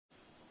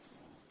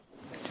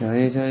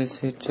Jai Jai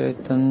Sri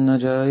Chaitanya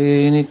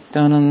Jai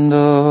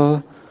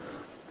Nityananda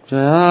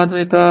Jai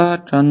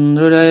Advaita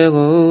Chandra Jai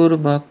Gaur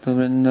Bhakta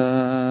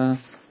Vrinda.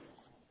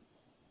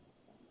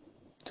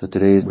 So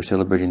today we're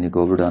celebrating the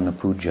Govardhana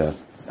Puja,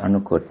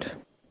 Anukut,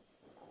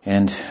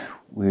 and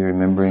we're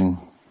remembering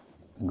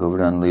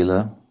Govardhana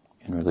Leela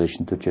in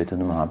relation to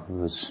Chaitanya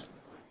Mahaprabhu's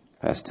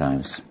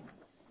pastimes,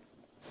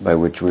 by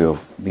which we'll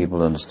be able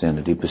to understand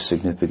the deepest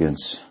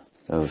significance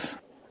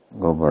of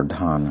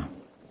Govardhana.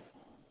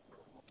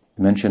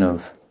 The mention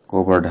of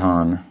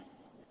Govardhana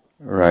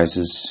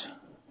arises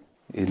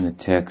in the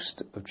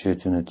text of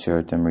Chaitanya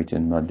Charitamrita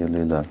in Madhya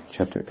Leela,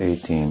 chapter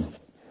 18,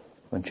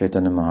 when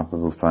Chaitanya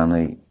Mahaprabhu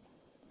finally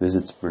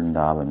visits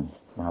Vrindavan.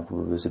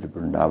 Mahaprabhu visited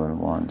Vrindavan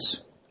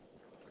once,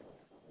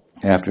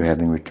 after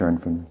having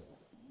returned from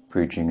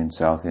preaching in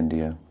South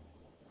India,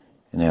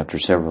 and after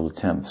several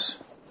attempts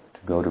to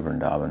go to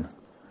Vrindavan,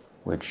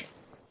 which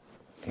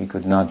he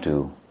could not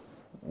do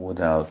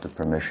without the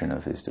permission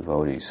of his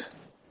devotees,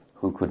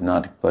 who could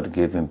not but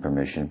give him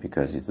permission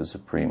because he's the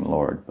Supreme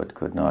Lord, but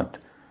could not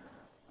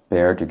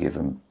bear to give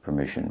him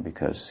permission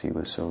because he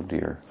was so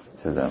dear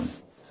to them.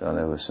 So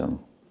there was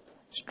some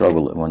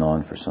struggle that went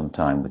on for some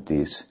time with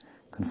these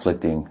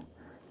conflicting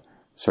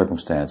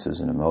circumstances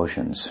and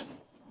emotions.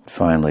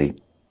 Finally,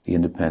 the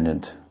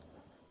independent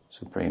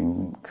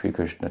Supreme Sri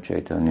Krishna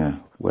Chaitanya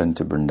went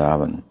to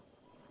Vrindavan,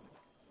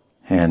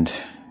 and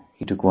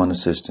he took one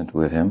assistant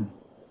with him,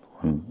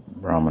 one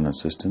Brahman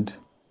assistant,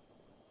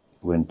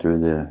 went through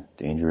the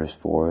dangerous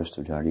forest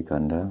of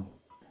Jharikanda,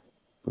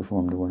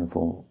 performed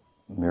wonderful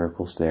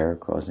miracles there,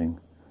 causing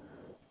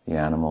the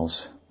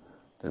animals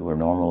that were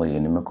normally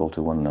inimical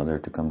to one another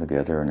to come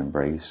together and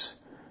embrace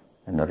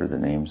and utter the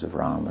names of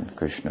Ram and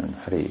Krishna and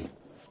Hari.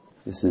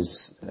 This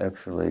is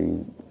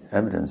actually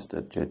evidence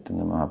that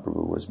Chaitanya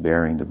Mahaprabhu was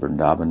bearing the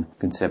Vrindavan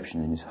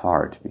conception in his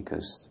heart,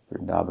 because the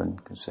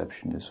Vrindavan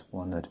conception is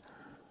one that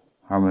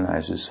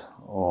harmonizes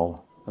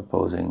all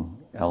opposing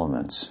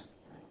elements.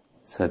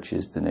 Such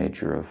is the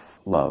nature of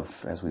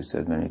love, as we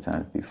said many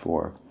times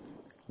before.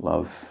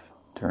 Love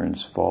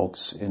turns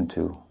faults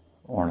into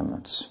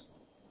ornaments.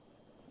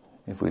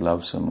 If we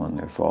love someone,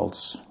 their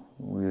faults,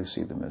 we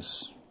see them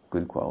as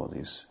good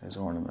qualities, as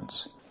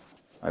ornaments.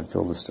 I've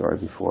told the story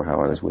before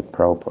how I was with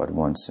Prabhupada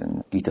once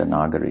in Gita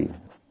Nagari.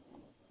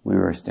 We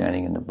were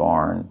standing in the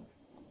barn,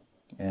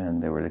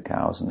 and there were the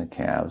cows and the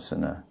calves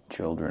and the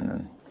children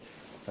and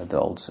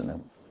adults,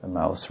 and a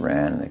mouse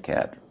ran and a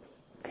cat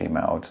came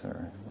out,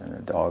 and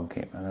a dog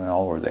came, and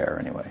all were there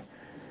anyway.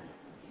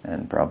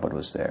 And Prabhupada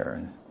was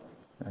there,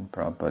 and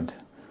Prabhupada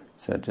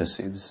said, just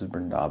see, this is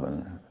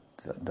Vrindavan,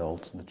 the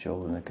adults and the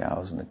children, the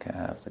cows and the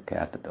calves, the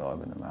cat, the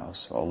dog, and the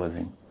mouse, all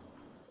living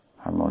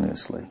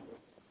harmoniously.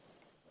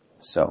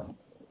 So,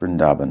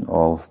 Vrindavan,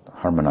 all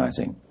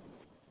harmonizing.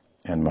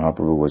 And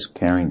Mahaprabhu was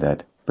carrying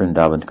that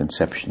Vrindavan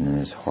conception in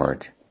his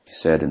heart. He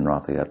said in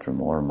Ratha Yatra,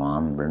 Mor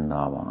Man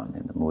Vrindavan,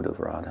 in the mood of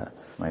Radha,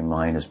 my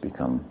mind has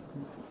become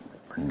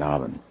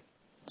Vrindavan.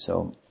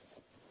 So,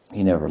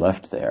 he never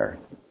left there.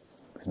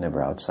 He was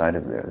never outside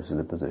of there. This is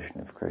the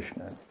position of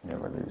Krishna. He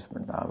never leaves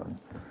Vrindavan.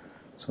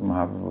 So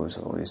Mahaprabhu was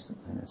always,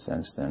 in a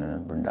sense then, in a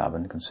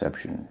Vrindavan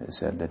conception. It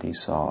said that he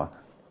saw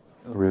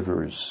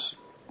rivers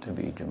to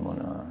be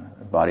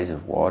Jamuna, bodies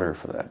of water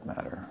for that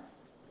matter,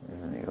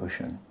 in the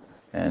ocean,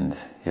 and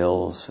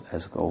hills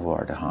as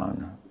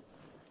Govardhana.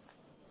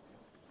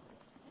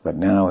 But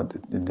now, at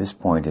this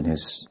point in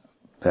his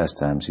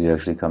pastimes, he's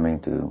actually coming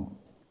to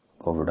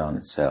Govardhana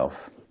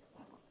itself.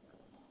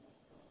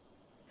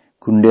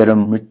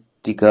 Kunderam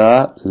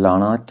mritika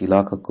lana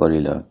tilaka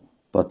korila,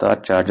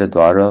 pata charja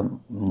dwara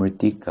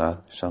mritika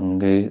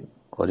sange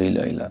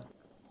korilaila.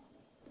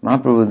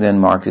 Mahaprabhu then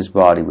marked his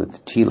body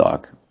with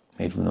tilak,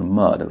 made from the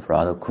mud of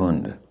Radha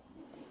Kund,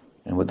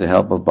 and with the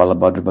help of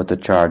Balabhadra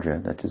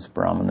Bhattacharya, that's his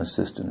Brahman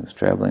assistant who was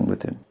traveling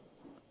with him,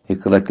 he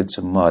collected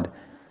some mud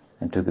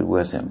and took it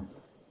with him.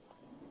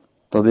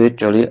 Tabe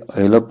chale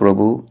aila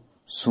Prabhu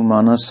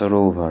sumana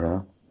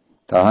sarovara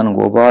tahan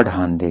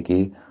Govardhan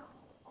deki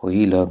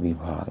hoila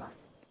vibhala.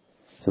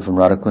 So from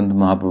Radhakund,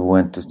 Mahaprabhu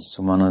went to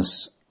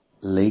Sumana's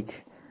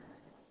lake,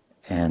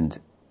 and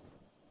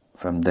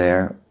from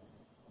there,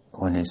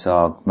 when he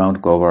saw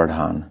Mount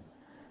Govardhan,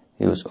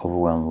 he was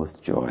overwhelmed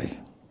with joy.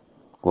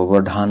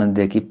 Govardhana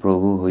deki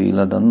Prabhu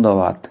huila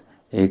dandavat,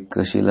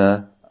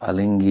 ekashila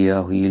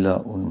alingiya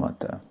huila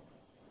unmata.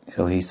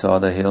 So he saw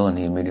the hill and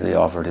he immediately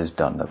offered his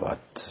dandavat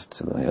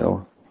to the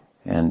hill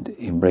and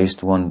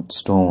embraced one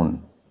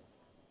stone.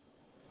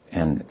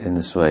 And in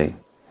this way,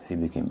 he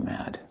became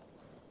mad.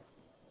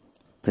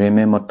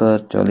 Preme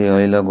mata chali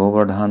hoila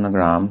Govardhana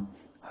gram,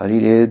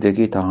 harire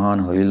deki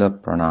tahan hoila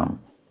pranam.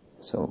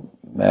 So,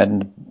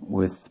 maddened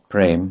with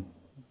Prem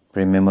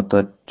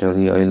mata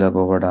chali hoila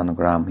Govardhana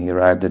gram, he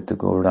arrived at the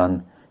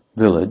Govardhan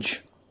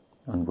village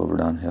on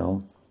Govardhan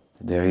hill.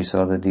 There he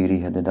saw the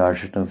deity, had the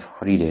darshan of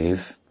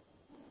Haridev,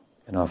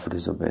 and offered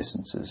his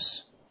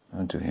obeisances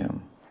unto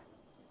him.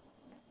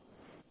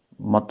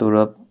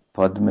 Mathura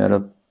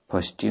Padmera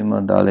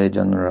Paschima Dale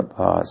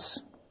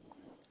Janrabhas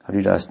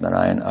Haridas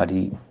Narayan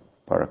Adi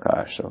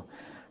Parakash. So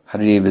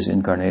Harideva's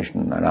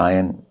incarnation,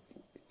 Narayan,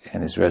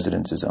 and his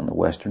residence is on the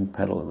western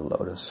petal of the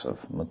lotus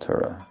of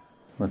Mathura.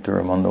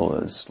 Mathura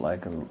Mandala is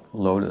like a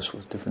lotus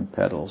with different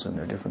petals, and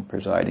there are different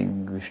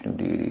presiding Vishnu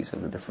deities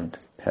of the different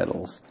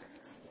petals.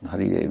 And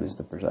Harideva is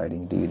the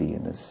presiding deity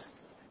in this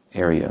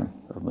area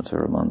of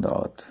Mathura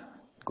Mandala at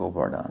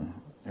Govardhan.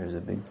 There's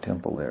a big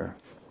temple there.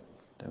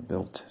 They're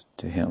built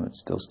to him. It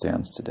still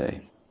stands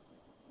today.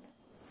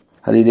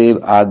 Haridev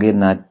aage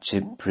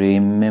nache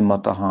prem mein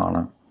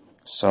matahana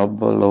sab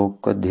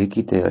loka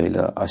dhikite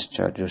aila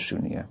ascharya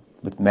shunya.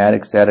 With mad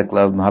ecstatic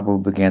love,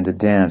 Mahaprabhu began to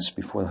dance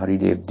before the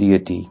Haridev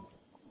deity.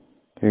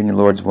 Hearing the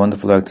Lord's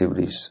wonderful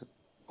activities,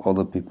 all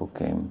the people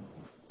came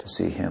to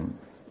see him.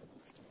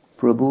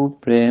 Prabhu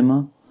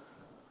prema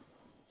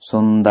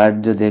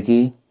sundarya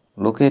dekhi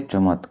loke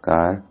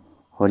chamatkar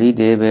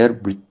Haridever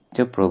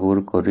britya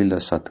prabhur korila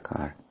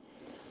satkar.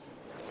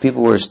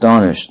 People were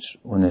astonished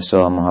when they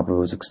saw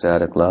Mahaprabhu's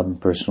ecstatic love and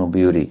personal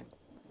beauty.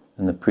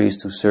 And the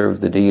priest who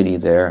served the deity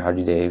there,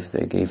 Haridev,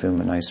 they gave him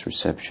a nice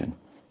reception.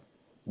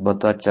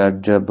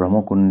 Bhattacharya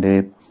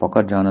Brahmakunde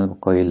Pakajana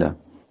Kahila.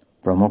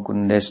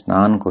 Brahmakunde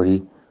Snan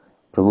Kori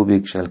Prabhu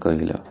Bhikshal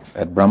Kahila.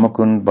 At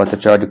Brahmakund,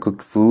 Bhattacharya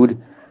cooked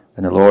food,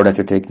 and the Lord,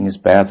 after taking his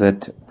bath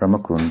at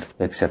Brahmakund,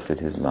 accepted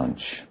his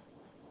lunch.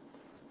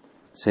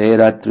 Se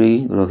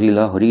Ratri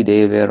Rohila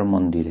Haridever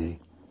Mandire.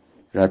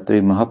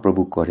 Ratri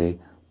Mahaprabhu Kore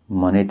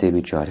Manete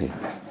Vichare.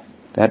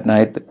 That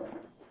night,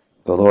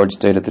 the Lord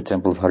stayed at the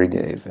temple of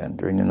Haridev, and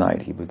during the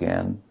night he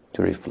began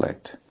to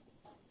reflect.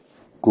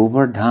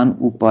 Govardhan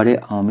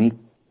upare ami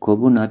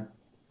kobunat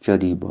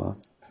chadiba.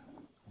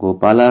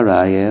 Gopala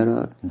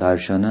Rayera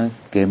Darshana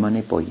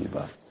Kemane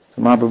Poyiba.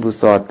 So Mahaprabhu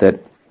thought that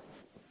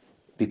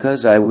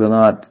because I will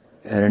not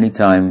at any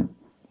time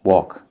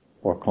walk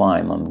or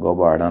climb on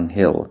Govardhan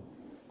hill,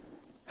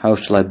 how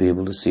shall I be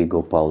able to see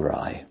Gopal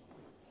Rai?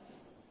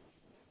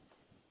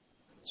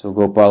 So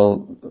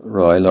Gopal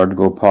Rai, Lord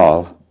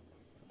Gopal,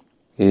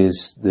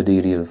 is the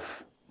deity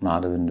of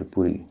Madhavendra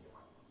Puri,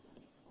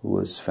 who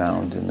was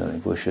found in the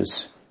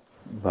bushes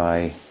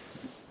by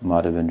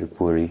Madhavendra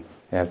Puri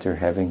after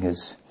having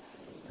his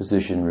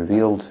position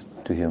revealed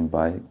to him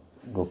by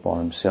Gopal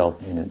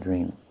himself in a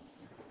dream.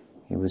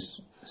 He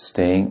was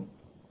staying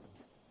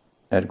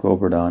at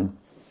Govardhan,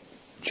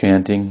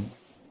 chanting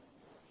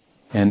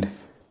and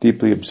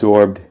deeply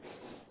absorbed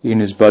in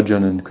his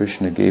bhajan, and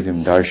Krishna gave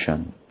him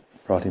darshan,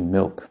 brought him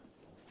milk,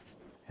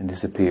 and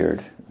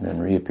disappeared, and then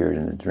reappeared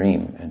in the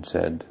dream and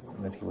said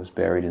that he was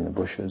buried in the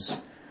bushes,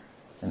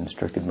 and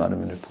instructed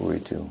Madhavendra Puri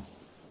to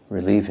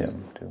relieve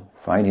him, to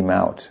find him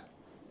out,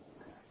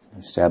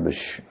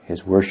 establish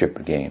his worship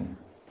again.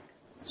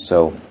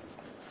 So,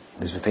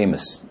 there's a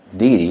famous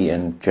deity,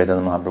 and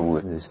Chaitanya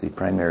Mahaprabhu is the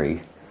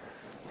primary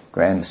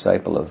grand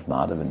disciple of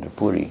Madhavendra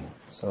Puri.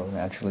 So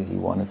naturally he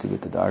wanted to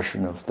get the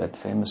darshan of that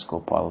famous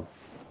Gopal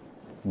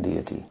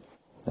deity.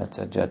 That's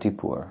at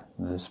Jatipur.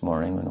 This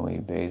morning when we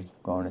bathed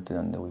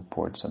Gaurnitananda, we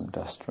poured some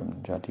dust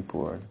from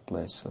Jatipur, the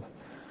place of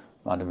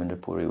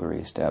Madhavendra Puri where he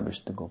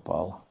established the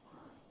Gopal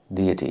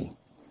deity.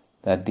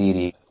 That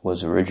deity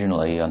was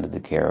originally under the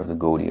care of the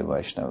Gaudiya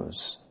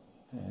Vaishnavas.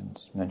 And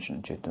it's mentioned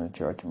in Chaitanya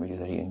Charitamrita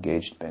that he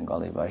engaged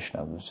Bengali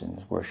Vaishnavas in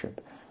his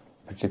worship,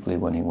 particularly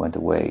when he went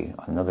away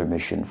on another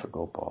mission for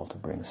Gopal to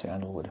bring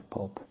sandalwood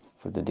pulp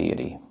for the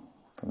deity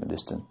from a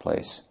distant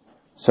place.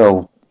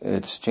 So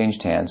it's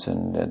changed hands,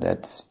 and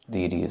that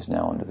deity is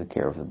now under the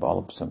care of the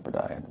Vallabha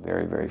Sampradaya, a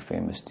very, very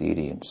famous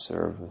deity and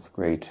served with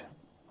great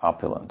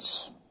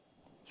opulence,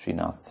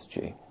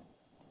 Srinathji.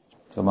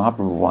 So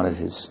Mahaprabhu wanted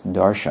his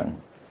darshan,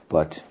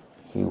 but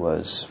he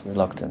was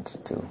reluctant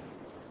to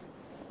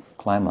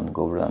climb on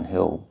Govardhan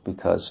Hill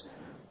because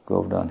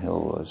Govardhan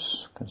Hill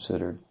was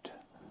considered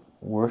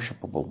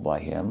worshipable by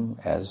him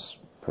as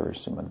per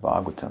Srimad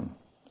Bhagavatam.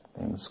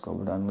 Famous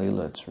Govardhan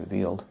Leela, it's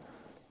revealed,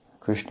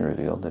 Krishna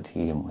revealed that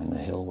he and the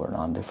hill were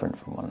non-different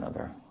from one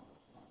another.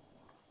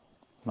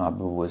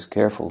 Mahaprabhu was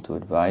careful to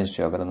advise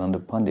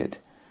Jagadananda Pandit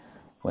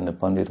when the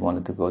Pandit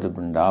wanted to go to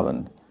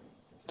Vrindavan.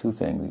 Two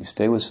things: you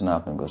stay with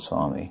Sanatana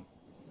Goswami,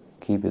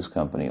 keep his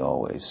company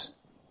always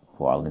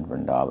while in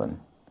Vrindavan,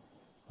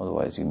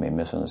 otherwise you may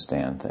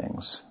misunderstand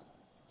things.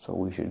 So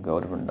we should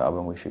go to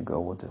Vrindavan, we should go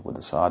with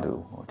the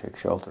sadhu, or take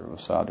shelter of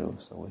a sadhu,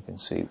 so we can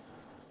see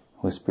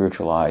with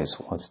spiritual eyes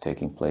what's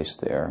taking place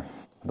there.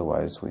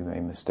 Otherwise we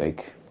may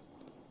mistake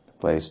the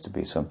place to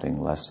be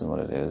something less than what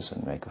it is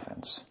and make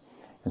offense.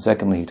 And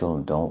secondly, he told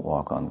him, don't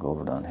walk on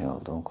Govardhan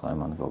Hill, don't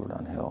climb on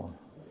Govardhan Hill.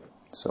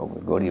 So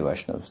the Gaudiya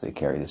Vaishnavas, they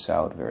carry this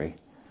out very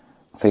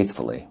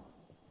faithfully.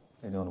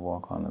 They don't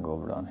walk on the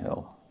Govardhan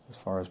Hill as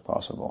far as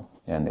possible.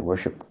 And they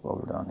worship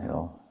Govardhan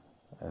Hill.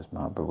 As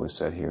Mahaprabhu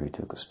said here, he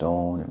took a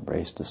stone,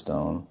 embraced the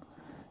stone.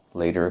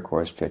 Later, of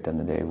course,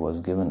 Chaitanya Dev was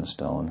given a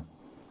stone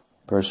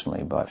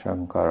personally by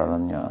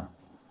Shankararanya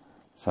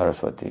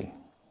Saraswati,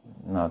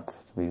 not to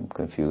be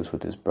confused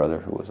with his brother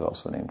who was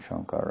also named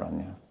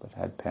Shankararanya, but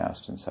had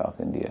passed in South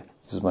India.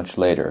 This is much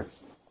later.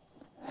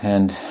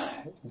 And,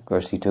 of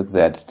course, he took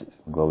that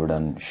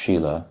Govardhan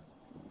Shila,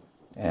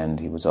 and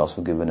he was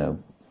also given a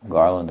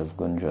garland of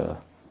Gunja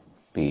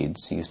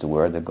beads. He used to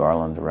wear the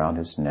garland around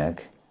his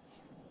neck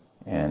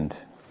and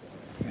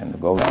the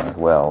Govardhan as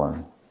well,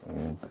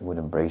 and he would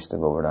embrace the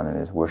Govardhan, and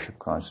his worship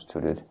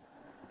constituted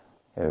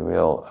a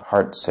real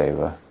heart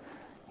seva.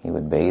 He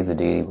would bathe the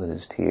deity with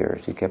his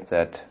tears. He kept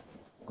that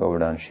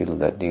Govardhan Shila,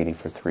 that deity,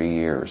 for 3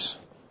 years.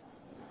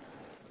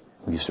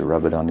 We used to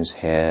rub it on his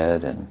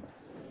head, and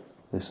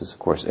this is, of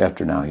course,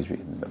 after now.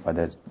 By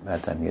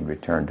that time he had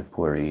returned to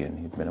Puri, and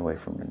he'd been away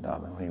from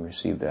Vrindavan when he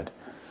received that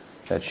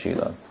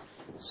Shila.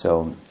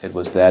 So it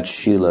was that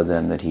Shila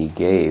then that he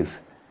gave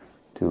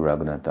to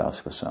Raghunath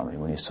Das Goswami.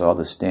 When he saw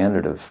the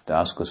standard of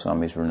Das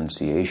Goswami's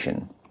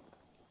renunciation,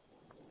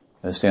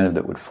 a standard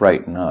that would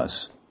frighten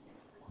us,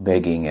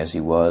 begging as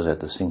he was at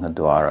the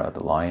Singhadwara,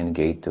 the lion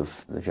gate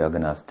of the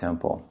Jagannath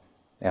temple,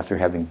 after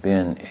having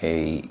been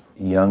a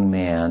young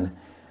man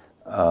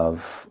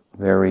of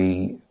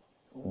very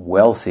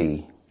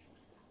wealthy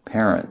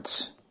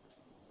parents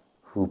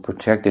who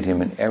protected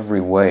him in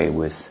every way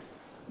with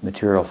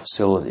material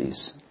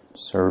facilities,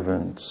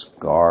 servants,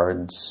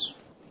 guards,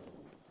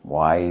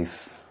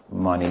 wife,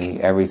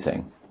 money,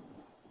 everything,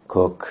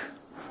 cook,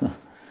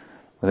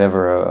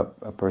 whatever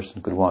a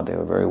person could want. They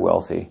were very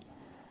wealthy.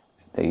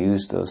 They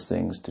used those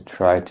things to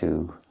try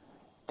to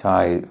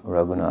tie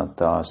Raghunath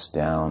Das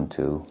down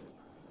to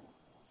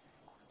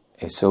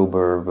a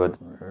sober but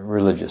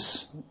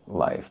religious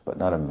life, but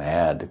not a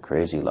mad,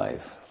 crazy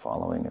life,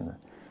 following in the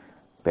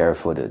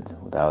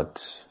barefooted,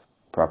 without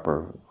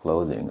proper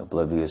clothing,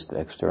 oblivious to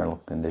external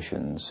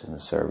conditions in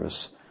the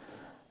service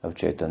of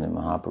Chaitanya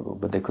Mahaprabhu.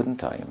 But they couldn't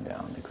tie him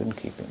down. They couldn't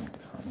keep him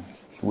down.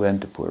 He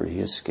went to Puri. He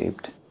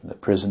escaped the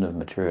prison of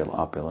material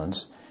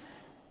opulence,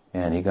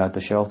 and he got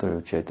the shelter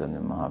of Chaitanya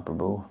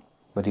Mahaprabhu.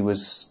 But he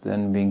was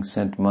then being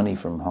sent money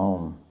from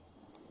home,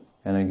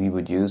 and he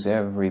would use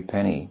every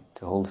penny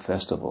to hold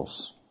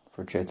festivals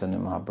for Chaitanya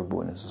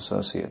Mahaprabhu and his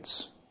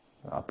associates,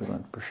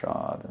 opulent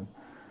prasad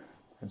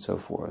and so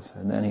forth.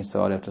 And then he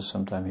thought, after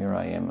some time, here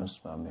I am,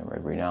 I'm a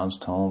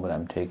renounced home, but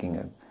I'm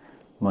taking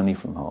money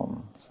from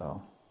home.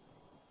 So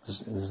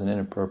this is an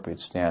inappropriate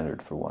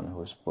standard for one who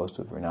was supposed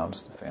to have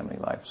renounced the family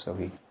life. So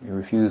he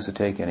refused to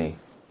take any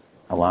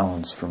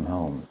allowance from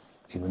home,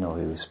 even though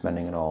he was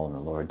spending it all in the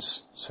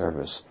Lord's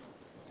service.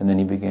 And then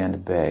he began to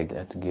beg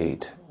at the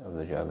gate of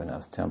the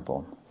Jagannath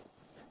temple.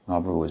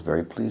 Mahaprabhu was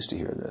very pleased to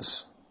hear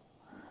this.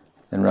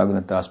 Then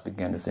Raghunath Das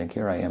began to think,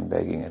 here I am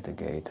begging at the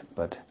gate,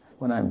 but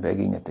when I'm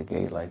begging at the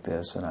gate like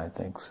this, and I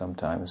think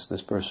sometimes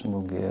this person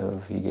will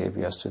give, he gave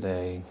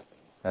yesterday,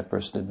 that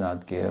person did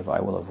not give,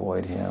 I will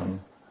avoid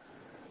him.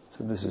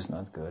 So this is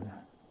not good.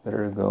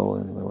 Better to go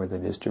where they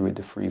distribute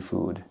the free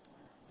food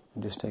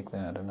and just take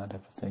that and not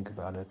have to think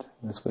about it.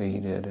 And this way he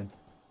did it.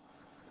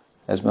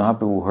 As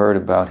Mahaprabhu heard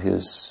about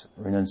his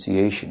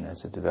renunciation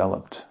as it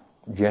developed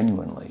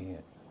genuinely,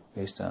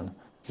 based on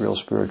real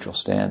spiritual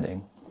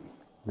standing,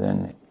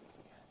 then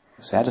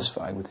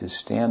satisfied with his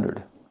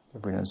standard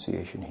of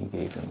renunciation, he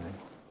gave him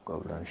the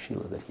Govardhana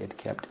Shila that he had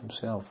kept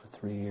himself for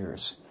 3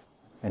 years.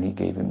 And he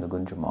gave him the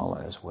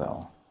Gunjamala as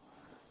well.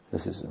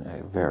 This is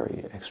a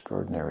very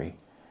extraordinary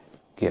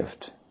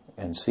gift.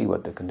 And see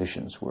what the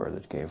conditions were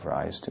that gave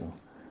rise to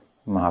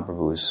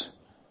Mahaprabhu's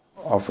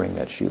offering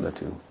that Shila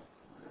to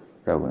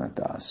Raghunath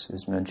Das.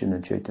 It's mentioned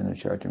in Chaitanya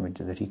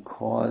Charitamrita that he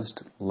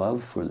caused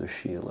love for the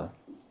Shila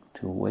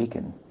to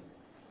awaken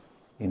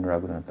in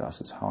Raghunath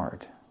Das's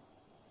heart.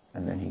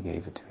 And then he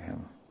gave it to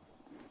him.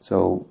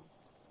 So,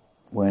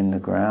 when the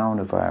ground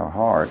of our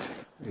heart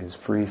is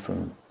free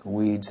from the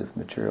weeds of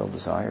material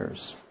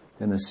desires,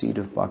 then the seed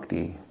of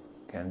bhakti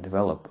can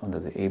develop under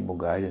the able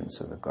guidance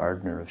of the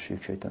gardener of Sri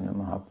Chaitanya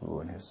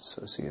Mahaprabhu and his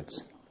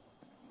associates.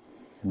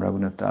 And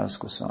Raghunath Das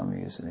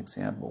Goswami is an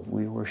example.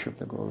 We worship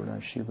the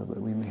Govardhana Shila, but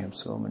we may have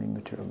so many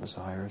material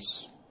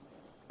desires.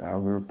 Our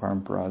Guru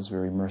Parampara is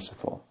very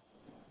merciful.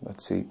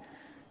 But see,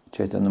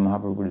 Chaitanya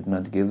Mahaprabhu did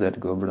not give that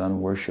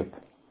Govardhan worship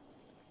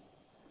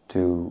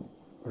to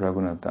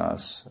Raghunath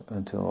Das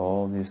until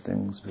all these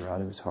things were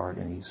out of his heart,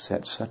 and he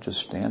set such a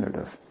standard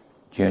of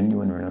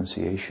genuine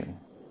renunciation.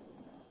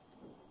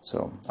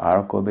 So,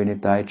 Arakobe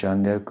nitai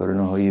chander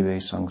karuna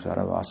hoive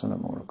sangsara vasana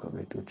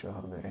morakabe tucha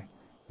habe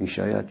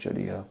vishaya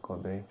chariya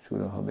kobe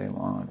sura habe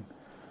man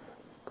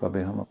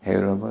kobe hama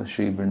herava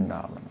Sri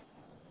Vrindavan.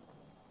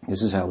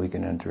 This is how we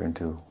can enter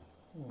into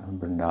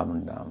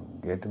Vrindavan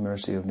Dham. Get the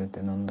mercy of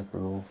Nityananda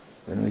Prabhu.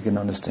 Then we can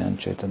understand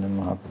Chaitanya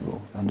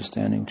Mahaprabhu.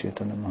 Understanding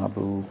Chaitanya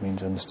Mahaprabhu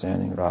means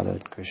understanding Radha,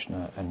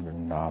 Krishna, and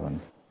Vrindavan.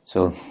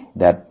 So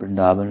that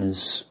Vrindavan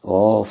is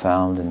all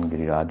found in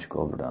Giriraj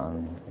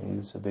Govardhan.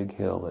 It's a big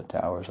hill that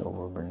towers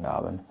over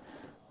Vrindavan,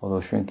 although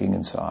shrinking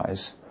in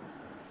size.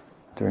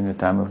 During the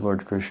time of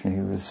Lord Krishna,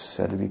 he was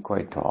said to be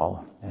quite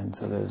tall. And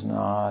so there's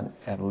not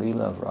a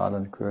Leela of Radha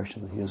and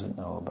Krishna that he doesn't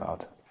know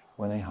about.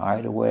 When they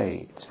hide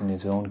away, it's in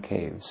his own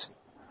caves.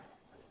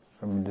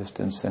 From a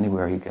distance,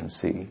 anywhere he can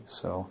see.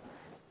 So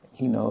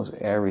he knows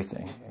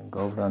everything, and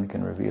Govardhan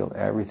can reveal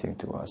everything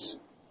to us.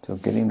 So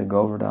getting the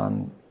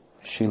Govardhan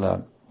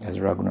Shila, as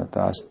Raghunath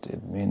Das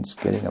did, means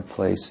getting a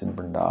place in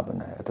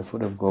Vrindavan, at the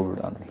foot of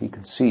Govardhan. He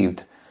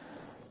conceived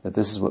that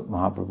this is what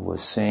Mahaprabhu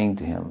was saying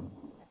to him,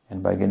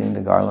 And by getting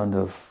the garland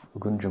of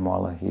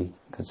Gunjamala, he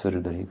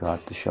considered that he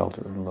got the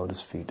shelter of the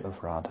lotus feet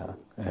of Radha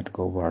at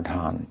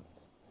Govardhana.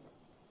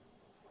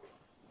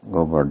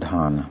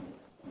 Govardhana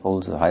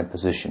holds a high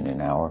position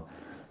in our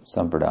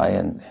sampradaya,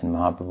 and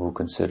Mahaprabhu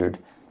considered,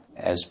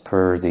 as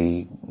per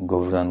the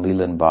Govardhana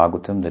Leela and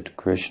Bhagavatam, that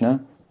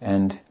Krishna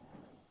and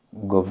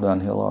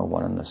Govardhana Hill are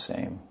one and the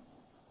same.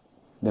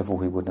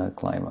 Therefore, he would not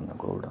climb on the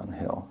Govardhana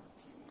Hill.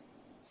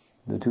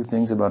 The two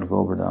things about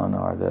Govardhana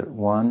are that,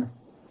 one,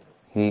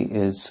 he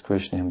is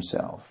Krishna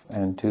himself,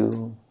 and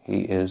two, he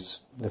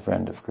is the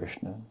friend of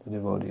Krishna, the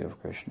devotee of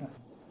Krishna.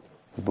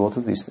 Both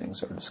of these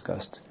things are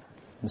discussed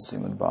in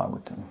Srimad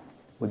Bhagavatam.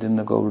 Within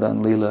the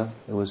Govardhana Leela,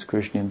 it was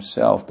Krishna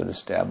himself that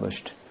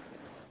established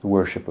the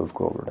worship of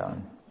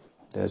Govardhana.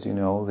 As you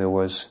know, there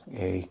was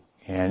an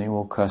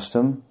annual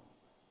custom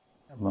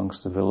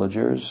amongst the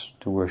villagers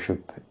to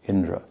worship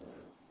Indra.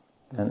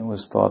 And it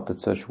was thought that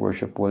such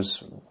worship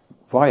was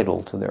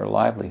vital to their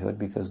livelihood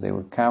because they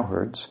were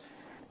cowherds,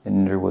 and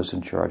Indra was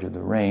in charge of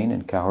the rain,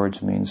 and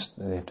cowherds means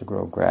they have to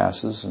grow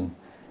grasses and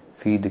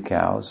feed the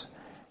cows,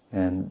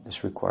 and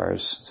this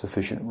requires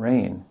sufficient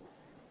rain.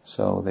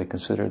 So they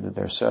considered that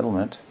their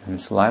settlement and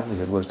its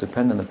livelihood was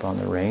dependent upon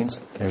the rains.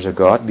 There's a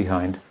god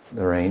behind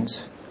the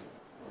rains.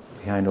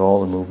 Behind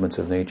all the movements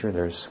of nature,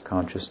 there's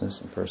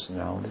consciousness and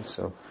personality.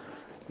 So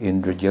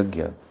Indra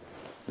Yagya,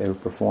 they were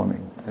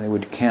performing. And they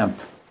would camp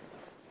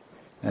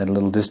at a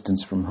little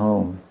distance from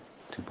home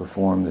to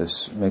perform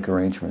this, make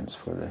arrangements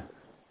for the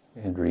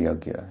Indra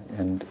Yagya.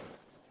 And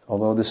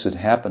although this had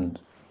happened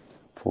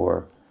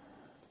for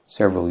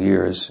several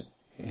years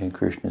in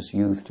Krishna's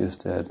youth,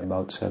 just at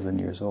about 7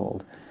 years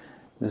old,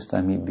 this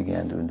time he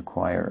began to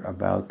inquire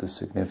about the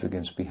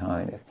significance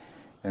behind it.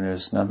 And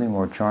there's nothing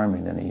more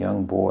charming than a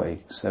young boy,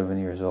 7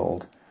 years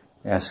old,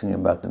 asking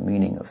about the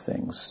meaning of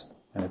things.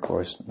 And of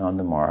course,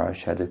 Nanda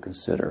Maharaj had to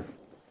consider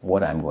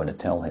what I'm going to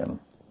tell him.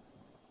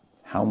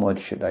 How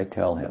much should I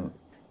tell him?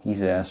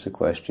 He's asked a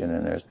question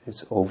and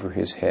it's over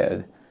his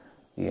head,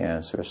 the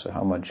answer, so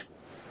how much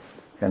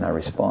can I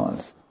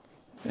respond?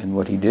 And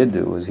what he did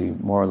do was he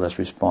more or less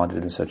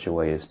responded in such a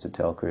way as to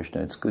tell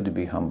Krishna, it's good to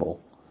be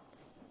humble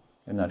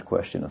and not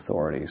question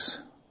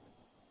authorities.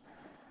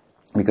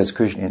 Because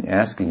Krishna, in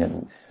asking it,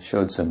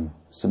 showed some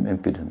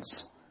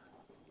impudence.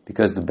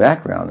 Because the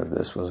background of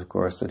this was, of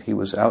course, that he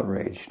was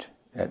outraged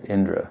at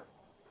Indra,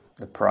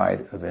 the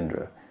pride of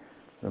Indra.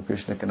 So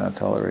Krishna cannot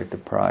tolerate the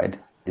pride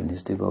in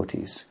his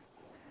devotees.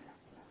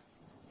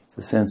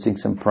 So sensing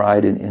some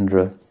pride in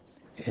Indra,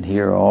 and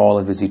here all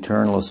of his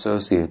eternal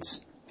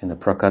associates in the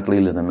Prakat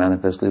Leela, the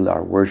Manifest Leela,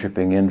 are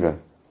worshipping Indra.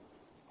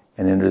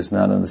 And Indra is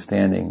not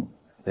understanding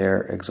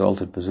their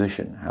exalted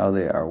position, how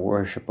they are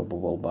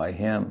worshipable by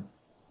him.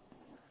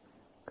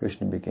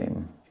 Krishna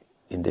became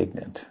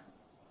indignant.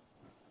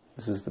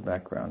 This is the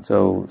background.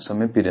 So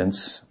some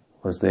impudence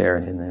was there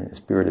in the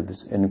spirit of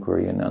his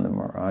inquiry, and Nanda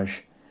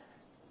Maharaj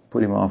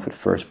put him off at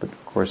first, but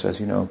of course, as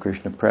you know,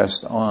 Krishna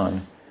pressed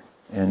on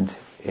and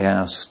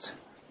asked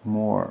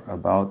more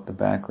about the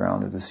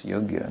background of this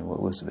yogya and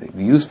what was the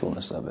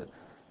usefulness of it.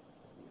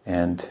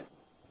 And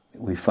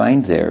we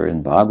find there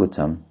in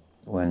Bhagavatam,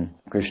 when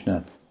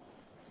Krishna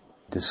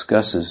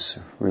discusses,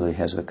 really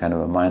has a kind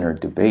of a minor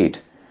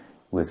debate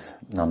with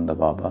Nanda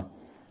Baba,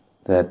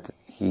 that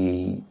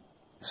he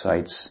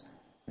cites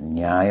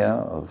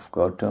Nyaya of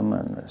Gautam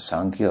and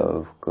Sankhya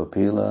of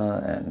Kapila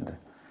and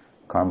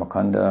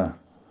Karmakanda,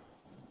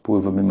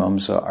 Purva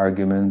Mimamsa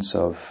arguments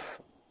of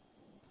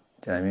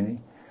Jaimini,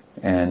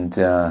 and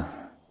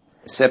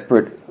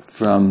separate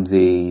from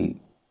the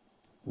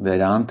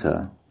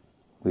Vedanta,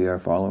 we are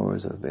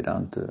followers of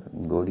Vedanta,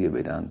 Gaudiya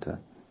Vedanta.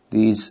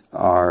 These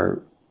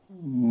are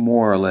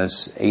more or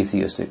less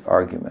atheistic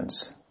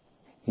arguments.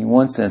 In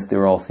one sense,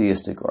 they're all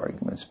theistic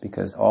arguments,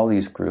 because all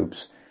these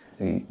groups,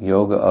 the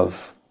yoga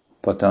of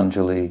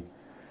Patanjali,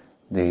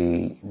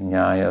 the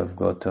Nyaya of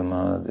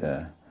Gautama,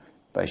 the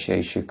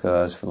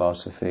Vaisheshika's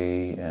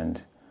philosophy,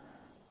 and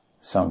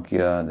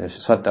Sankhya,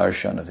 there's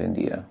Satdarshan of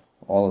India,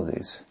 all of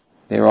these.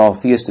 They're all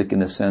theistic in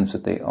the sense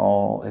that they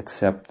all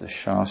accept the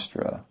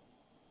Shastra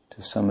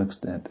to some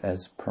extent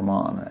as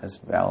pramana, as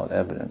valid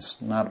evidence.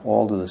 Not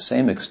all to the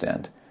same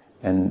extent,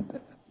 and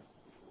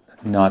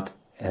not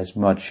as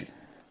much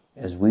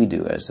as we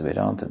do, as the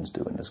Vedantins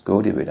do, and as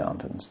Gaudiya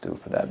Vedantins do,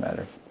 for that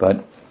matter.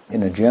 But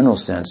in a general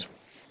sense,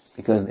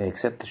 because they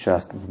accept the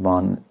Shastra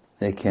Pramana,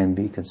 they can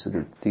be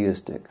considered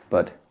theistic.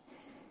 But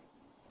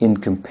in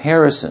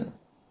comparison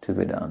to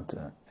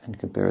Vedanta, in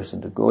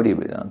comparison to Gaudiya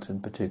Vedanta in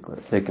particular,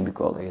 they can be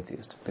called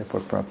atheistic.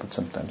 Therefore, Prabhupada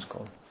sometimes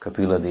called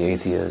Kapila the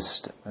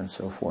atheist, and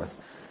so forth.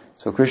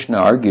 So Krishna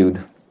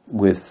argued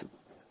with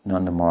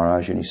Nanda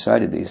Maharaj, and he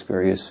cited these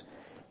various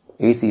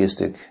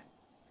atheistic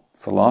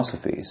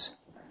philosophies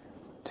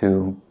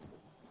to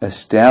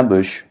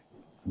establish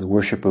the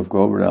worship of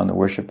Govardhana, the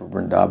worship of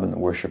Vrindavan, the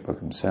worship of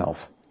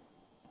himself.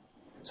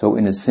 So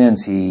in a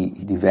sense, he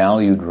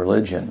devalued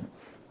religion.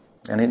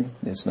 And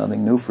it's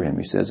nothing new for him.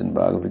 He says in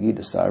Bhagavad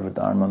Gita, Sarva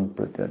Dharman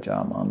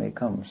Pratyajamam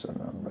Ekam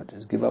Saranam,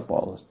 just give up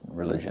all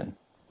religion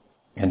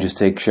and just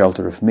take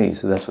shelter of me.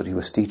 So that's what he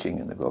was teaching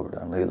in the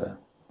Govardhana Leela.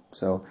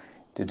 So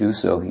to do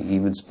so, he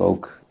even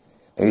spoke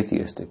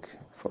atheistic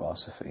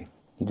philosophy.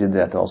 He did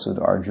that also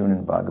to Arjuna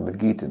in Bhagavad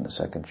Gita in the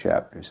 2nd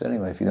chapter. He said,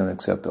 anyway, if you don't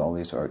accept all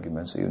these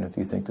arguments, even if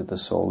you think that the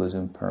soul is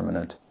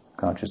impermanent,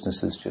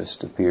 consciousness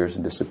just appears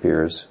and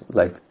disappears,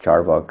 like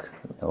Charvak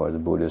or the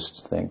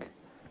Buddhists think,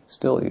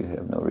 still you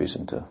have no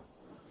reason to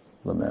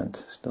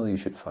lament. Still you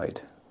should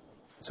fight.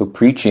 So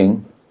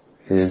preaching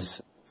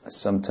is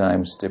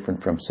sometimes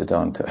different from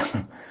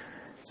Siddhanta.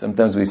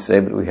 Sometimes we say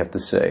what we have to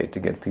say to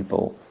get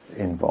people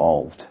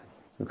involved.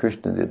 So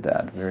Krishna did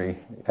that very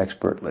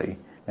expertly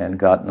and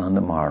got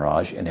Nanda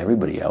Maharaj and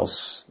everybody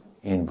else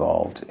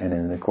involved. And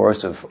in the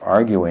course of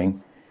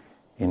arguing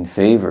in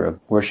favor of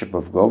worship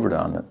of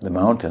Govardhana, the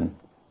mountain,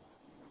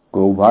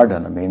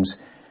 Govardhana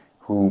means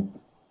who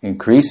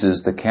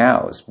increases the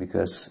cows,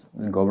 because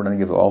Govardhana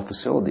gives all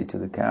facility to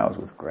the cows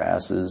with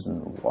grasses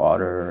and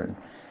water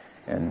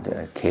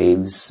and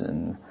caves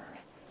and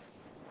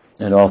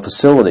all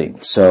facility.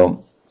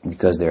 So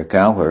because they're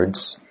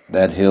cowherds,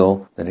 that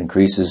hill that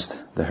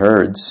increases the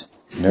herds,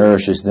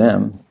 nourishes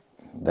them,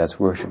 that's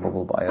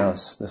worshipable by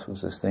us. This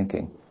was his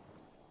thinking.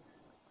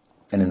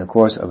 And in the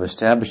course of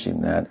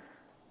establishing that,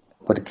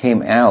 what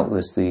came out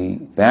was the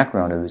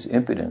background of his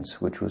impudence,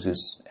 which was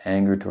his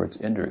anger towards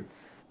Indra.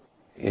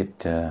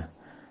 It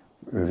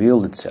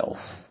revealed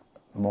itself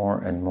more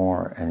and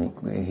more,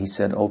 and he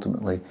said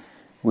ultimately,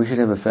 we should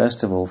have a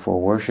festival for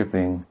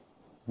worshipping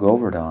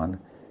Govardhan,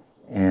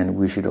 and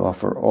we should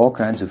offer all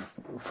kinds of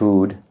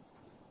food,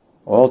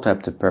 all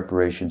types of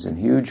preparations in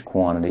huge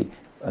quantity,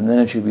 and then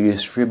it should be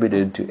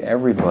distributed to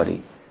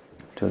everybody,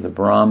 to the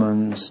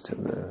Brahmins, to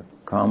the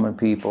common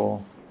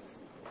people,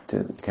 to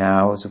the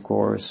cows, of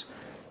course,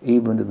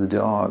 even to the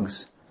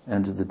dogs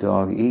and to the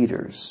dog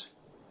eaters.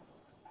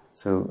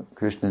 So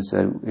Krishna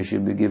said it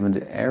should be given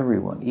to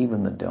everyone,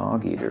 even the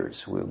dog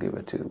eaters we'll give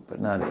it to, but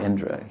not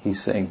Indra.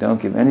 He's saying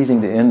don't give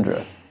anything to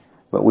Indra,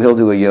 but we'll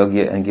do a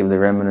yogya and give the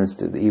remnants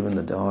to even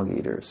the dog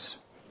eaters.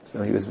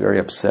 So he was very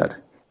upset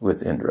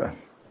with Indra.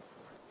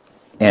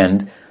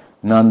 And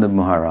Nanda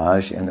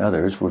Maharaj and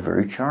others were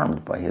very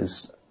charmed by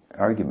his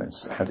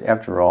arguments.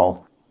 After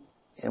all,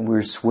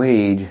 we're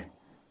swayed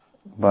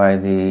by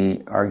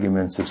the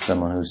arguments of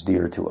someone who's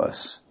dear to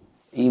us,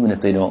 even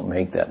if they don't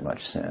make that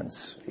much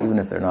sense, even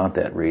if they're not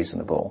that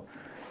reasonable.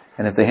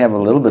 And if they have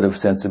a little bit of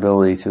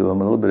sensibility to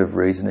them, a little bit of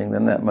reasoning,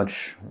 then that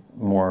much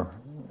more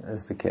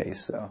is the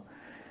case. So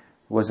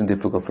it wasn't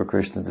difficult for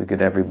Krishna to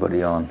get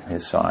everybody on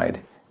his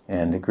side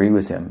and agree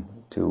with him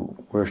to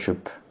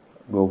worship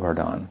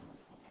Govardhan.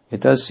 It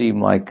does seem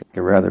like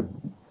a rather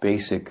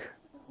basic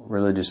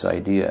religious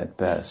idea at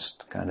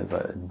best, kind of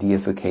a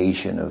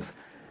deification of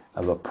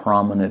a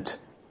prominent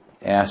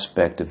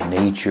aspect of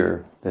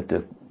nature that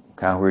the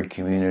cowherd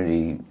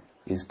community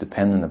is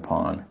dependent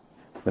upon.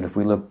 But if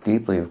we look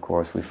deeply, of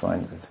course, we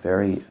find it's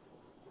very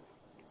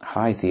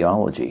high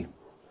theology.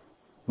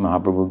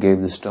 Mahaprabhu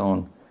gave the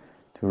stone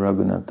to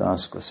Raghunath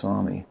Das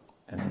Goswami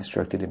and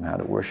instructed him how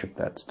to worship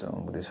that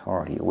stone with his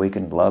heart. He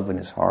awakened love in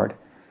his heart,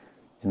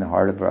 in the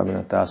heart of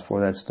Raghunath Das for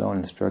that stone,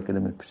 instructed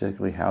him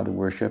particularly how to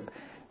worship.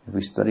 If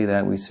we study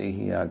that, we see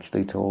he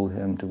actually told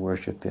him to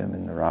worship him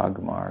in the Rag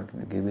Marg,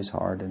 to give his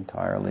heart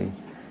entirely,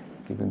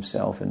 give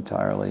himself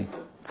entirely,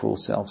 full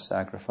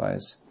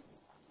self-sacrifice.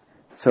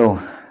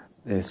 So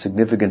the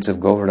significance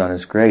of Govardhan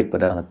is great,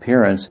 but on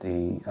appearance,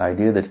 the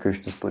idea that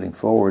Krishna is putting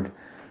forward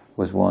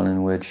was one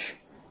in which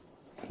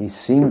he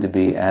seemed to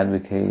be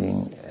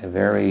advocating a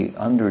very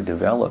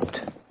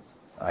underdeveloped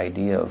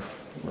idea of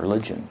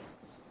religion.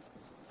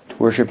 To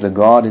worship the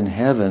God in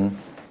heaven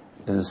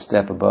is a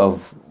step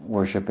above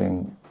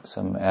worshiping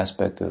some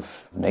aspect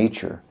of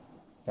nature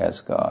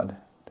as God.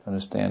 To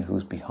understand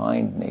who's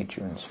behind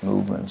nature and its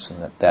movements,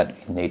 and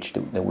that nature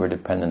that we're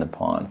dependent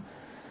upon,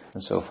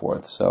 and so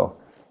forth. So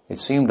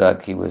it seemed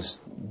like he was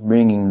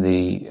bringing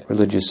the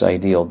religious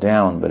ideal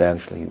down, but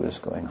actually he was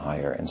going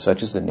higher. And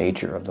such is the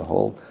nature of the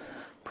whole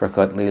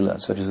Prakat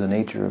Leela, such is the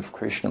nature of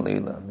Krishna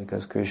Leela,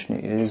 because Krishna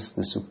is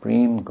the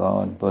supreme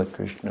God, but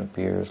Krishna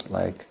appears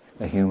like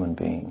a human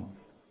being.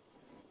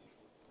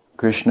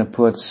 Krishna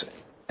puts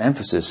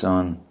emphasis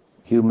on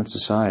human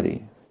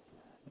society.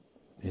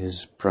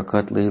 His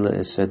Prakat Leela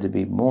is said to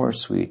be more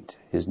sweet,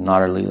 his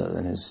Nar Leela,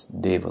 than his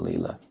Deva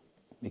Leela,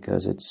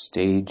 because it's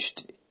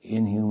staged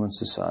in human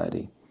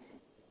society,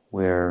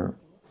 where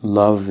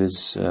love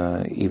is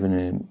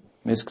even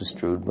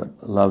misconstrued,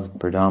 but love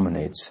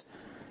predominates.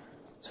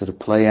 So to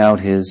play out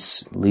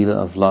his Leela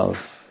of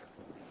love,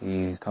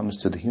 he comes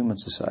to the human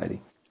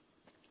society.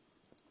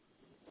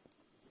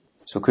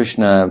 So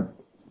Krishna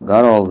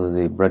got all of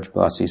the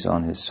Brajbasis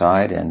on his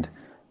side and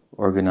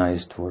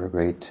organized for a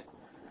great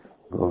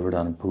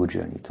Govardhana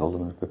Puja. He told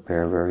them to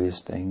prepare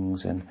various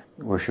things and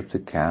worship the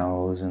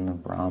cows and the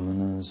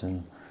brahmanas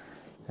and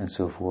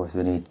so forth.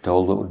 And he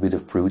told what would be the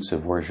fruits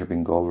of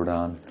worshipping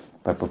Govardhan.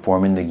 By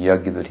performing the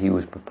yajna that he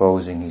was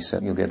proposing, he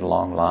said, you'll get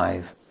long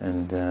life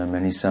and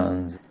many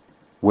sons.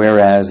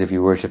 Whereas if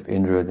you worship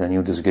Indra, then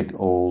you'll just get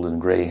old and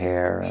gray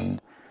hair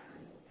and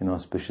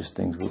inauspicious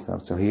things will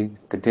come. So he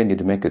continued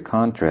to make a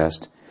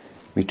contrast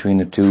between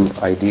the two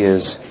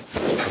ideas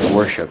of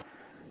worship.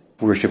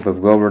 Worship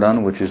of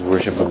Govardhan, which is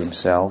worship of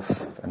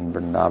himself, and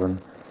Vrindavan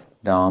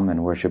Dham,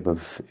 and worship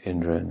of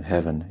Indra in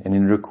heaven. And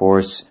Indra, of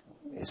course,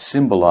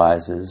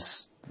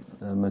 symbolizes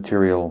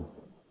material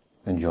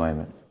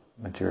enjoyment,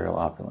 material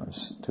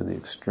opulence to the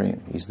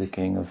extreme. He's the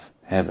king of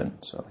heaven,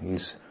 so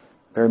he's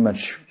very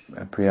much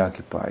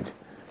preoccupied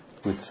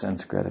with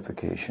sense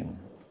gratification.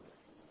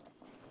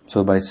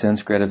 So by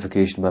sense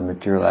gratification, by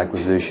material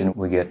acquisition,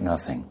 we get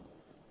nothing.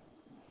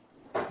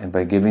 And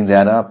by giving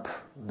that up,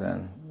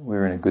 then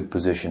we're in a good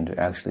position to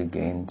actually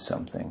gain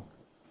something.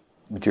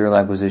 Material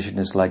acquisition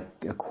is like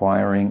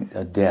acquiring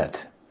a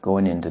debt,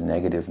 going into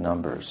negative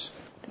numbers.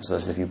 Just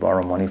as if you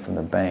borrow money from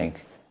the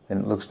bank, then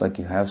it looks like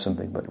you have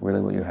something, but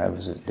really what you have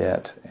is a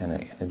debt.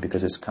 And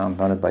because it's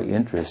compounded by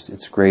interest,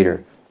 it's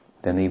greater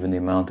than even the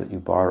amount that you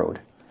borrowed.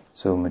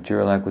 So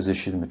material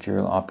acquisition,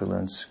 material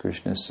opulence,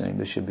 Krishna is saying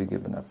this should be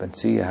given up. And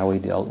see how he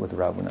dealt with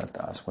Raghunath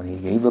Das. When he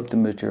gave up the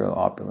material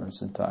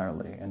opulence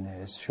entirely and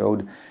has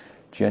showed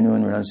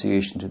genuine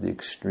renunciation to the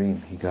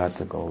extreme, he got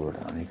the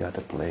Govardhan, he got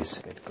the place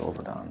at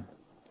Govardhan,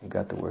 he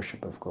got the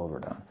worship of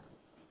Govardhan.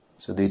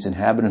 So these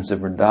inhabitants of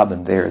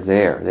Vrindavan, they're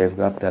there, they've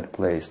got that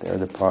place, they're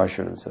the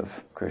Parshadas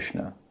of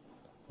Krishna,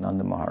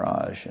 Nanda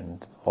Maharaj,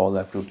 and all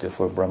that group.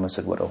 Therefore Brahma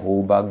said, what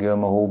aho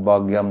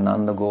bhagyam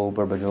Nanda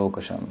Gopar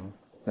Bhajokasham,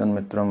 yan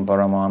mitram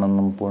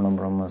paramanandam purnam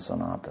brahma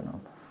sanatanam.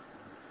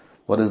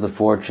 What is the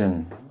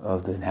fortune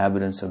of the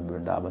inhabitants of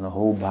Vrindavan?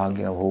 Aho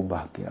bhagya,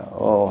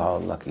 oh how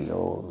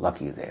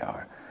lucky they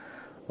are.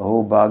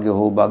 Aho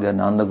bhagya,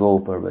 Nanda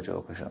Gopar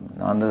Bhajokasham,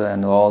 Nanda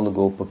and all the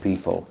Gopa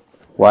people.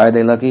 Why are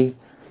they lucky?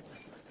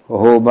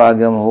 Aho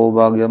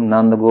bhagyam,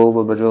 Nanda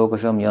Gopar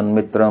Bhajokasham, yan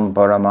mitram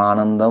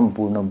paramanandam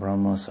purna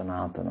brahma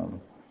sanatanam.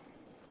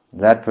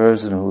 That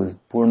person who is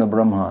purna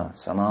brahma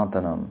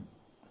sanatanam,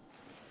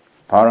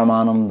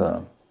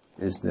 paramananda,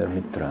 is their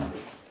mitra,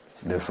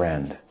 their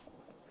friend.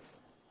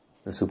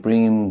 The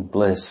supreme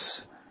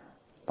bliss,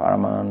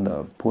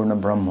 Paramananda, Purna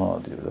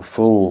Brahma, the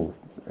full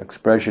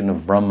expression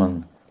of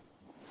Brahman,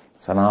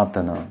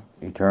 Sanatana,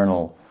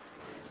 eternal,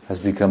 has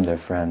become their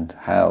friend.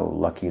 How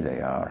lucky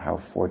they are, how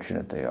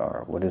fortunate they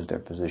are. What is their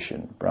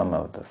position?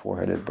 Brahma, the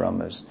four-headed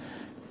Brahma, is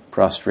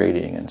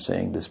prostrating and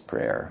saying this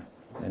prayer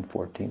in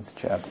 14th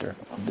chapter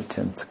of the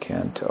 10th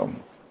canto.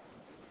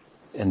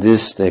 And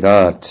this they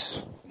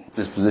got.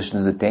 This position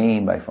is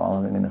attained by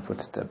following in the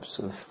footsteps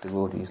of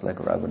devotees like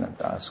Raghunath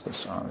Das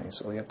Goswami.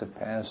 So we have to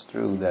pass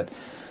through that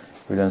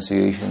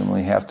renunciation, and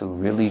we have to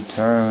really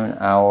turn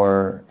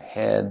our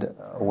head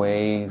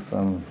away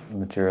from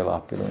material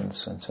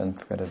opulence and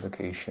sense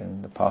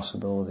gratification, the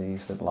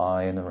possibilities that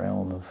lie in the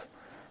realm of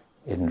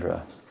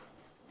Indra.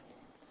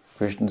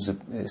 Krishna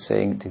is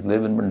saying to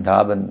live in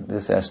Vrindavan,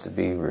 this has to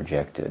be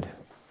rejected.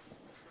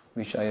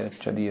 Vishaya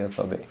chadiya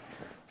kabe.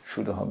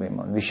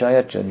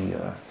 Vishaya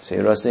chariya, se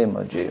rase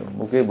majyo,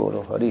 mukhe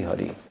bolo hari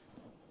hari.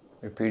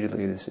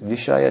 Repeatedly it is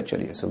Vishaya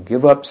chariya. So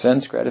give up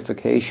sense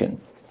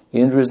gratification.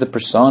 Indra is the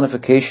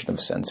personification of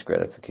sense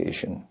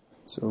gratification.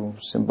 So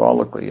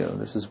symbolically,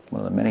 this is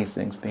one of the many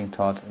things being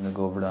taught in the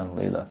Govardhana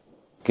Leela.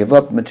 Give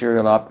up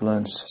material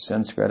opulence,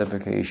 sense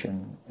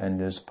gratification, and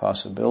there's a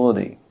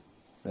possibility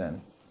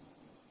then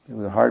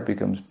the heart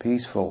becomes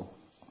peaceful,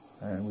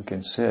 and we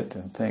can sit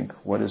and think,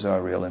 what is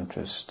our real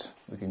interest?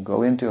 We can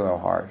go into our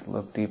heart,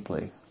 look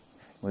deeply.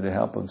 With the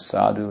help of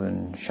sadhu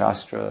and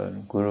shastra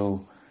and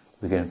guru,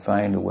 we can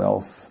find the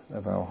wealth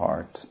of our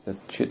heart, the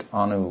chit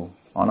anu,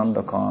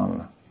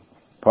 anandakan,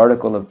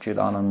 particle of chit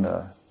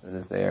ananda that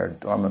is there,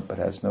 dormant but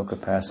has no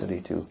capacity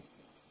to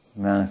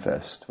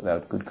manifest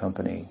without good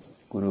company,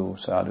 guru,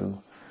 sadhu,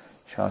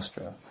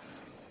 shastra.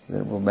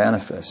 That will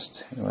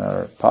manifest.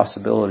 Our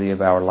possibility of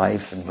our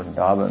life in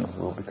Vrindavan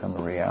will become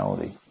a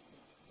reality.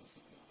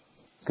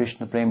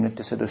 Krishna prem nitya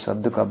siddha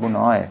sadhu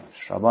kabunaya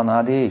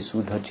shravanadi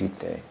sudha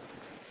chitte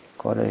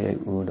kore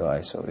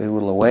udai. So it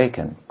will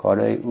awaken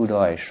kore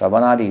udai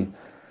shravanadi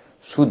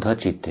sudha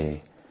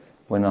chitte.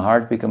 When the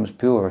heart becomes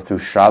pure through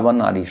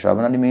shravanadi.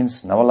 Shravanadi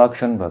means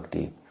navalakshan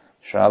bhakti.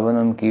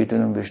 Shravanam,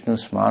 kirtanam, vishnu,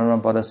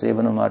 smaranam,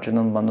 padasevanam,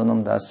 archanam,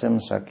 bandhanam, dasyam,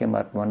 sakyam,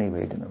 atmani,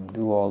 vedanam.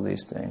 Do all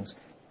these things.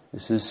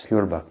 This is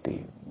pure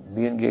bhakti.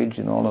 Be engaged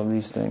in all of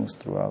these things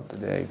throughout the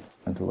day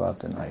and throughout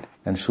the night.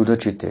 And Sudha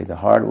Chitte, the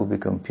heart will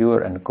become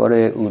pure, and Kore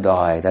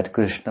Udai, that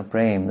Krishna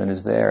Prem that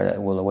is there,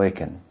 that will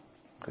awaken.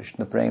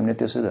 Krishna Prem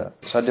Nitya Siddha.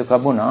 Sadhu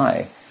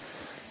Kabunai.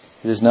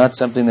 It is not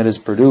something that is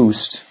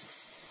produced.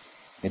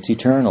 It's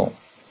eternal,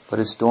 but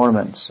it's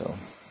dormant. So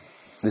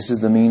this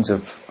is the means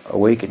of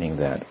awakening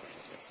that.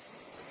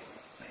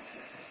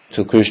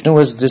 So Krishna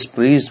was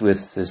displeased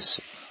with this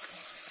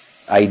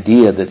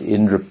idea that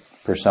Indra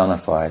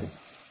personified.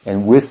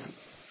 And with,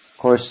 of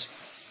course,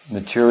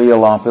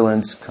 material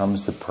opulence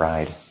comes the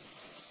pride.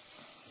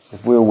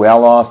 If we're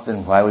well off,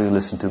 then why would we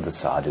listen to the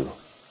sadhu?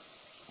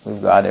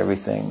 We've got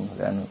everything,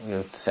 then we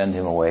have to send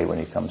him away when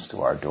he comes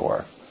to our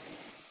door.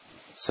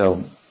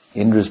 So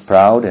Indra's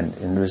proud, and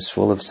Indra's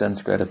full of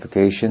sense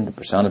gratification, the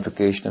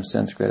personification of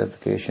sense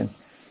gratification.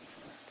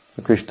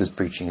 But Krishna is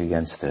preaching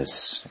against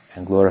this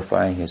and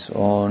glorifying his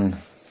own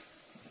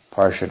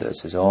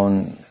parshadas, his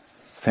own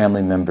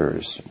family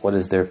members, what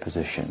is their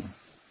position?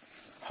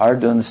 Hard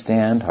to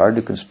understand, hard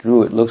to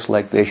construe. It looks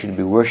like they should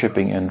be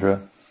worshipping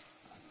Indra,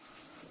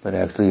 but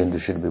actually Indra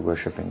should be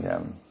worshipping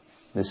them.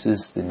 This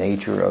is the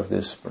nature of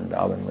this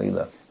Vrindavan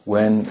Leela.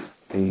 When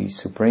the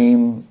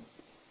supreme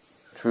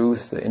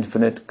truth, the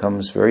infinite,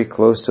 comes very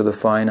close to the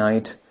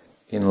finite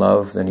in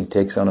love, then he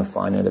takes on a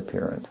finite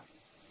appearance.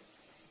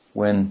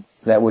 When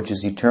that which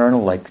is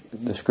eternal, like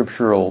the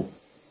scriptural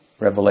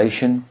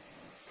revelation,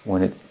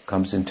 when it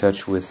comes in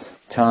touch with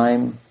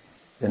time,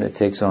 then it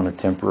takes on a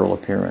temporal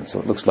appearance. So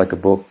it looks like a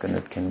book, and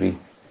it can be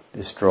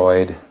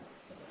destroyed,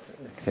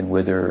 it can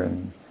wither,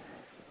 and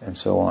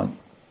so on.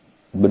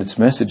 But its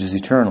message is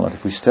eternal. And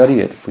if we study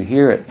it, if we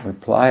hear it, we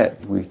apply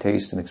it, we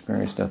taste and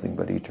experience nothing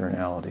but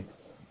eternality.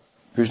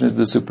 Krishna is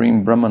the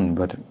supreme Brahman,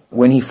 but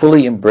when he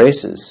fully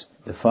embraces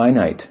the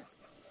finite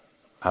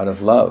out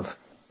of love,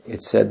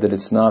 it's said that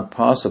it's not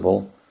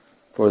possible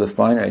for the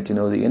finite to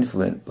know the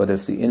infinite, but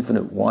if the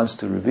infinite wants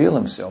to reveal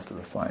himself to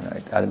the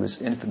finite out of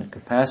his infinite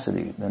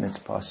capacity, then it's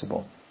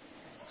possible.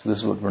 So this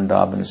is what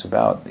Vrindavan is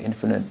about, the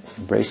infinite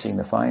embracing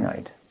the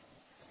finite.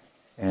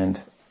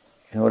 And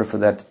in order for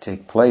that to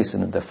take place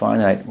and that the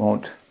finite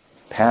won't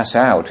pass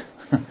out,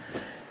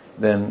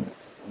 then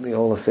the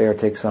whole affair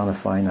takes on a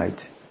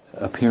finite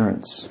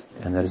appearance,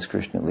 and that is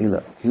Krishna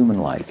Leela,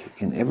 human-like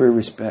in every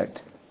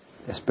respect,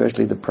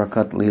 especially the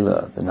Prakat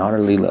Leela, the Nara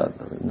Leela,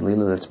 the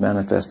Leela that's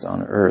manifest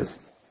on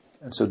earth.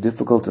 It's so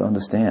difficult to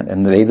understand,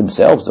 and they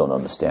themselves don't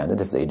understand it.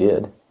 If they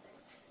did,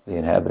 the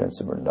inhabitants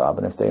of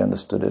Vrindavan, if they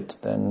understood it,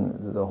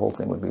 then the whole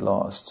thing would be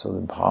lost. So the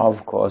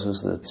bhav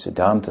causes the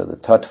siddhanta, the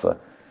tattva,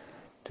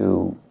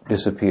 to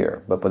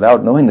disappear. But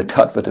without knowing the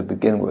tattva to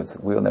begin with,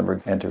 we'll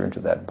never enter into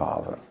that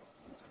bhava.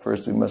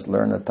 First we must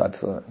learn the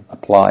tattva,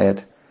 apply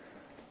it,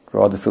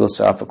 draw the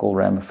philosophical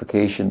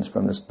ramifications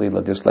from this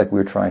Leela, just like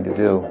we're trying to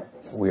do.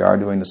 We are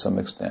doing to some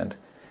extent.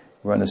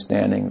 We're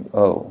understanding,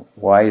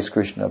 why is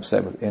Krishna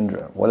upset with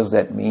Indra? What does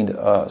that mean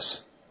to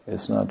us?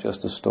 It's not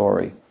just a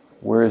story.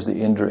 Where is the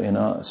Indra in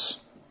us?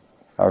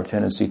 Our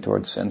tendency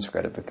towards sense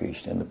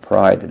gratification and the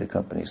pride that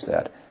accompanies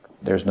that.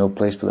 There's no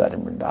place for that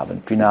in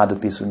Vrindavan.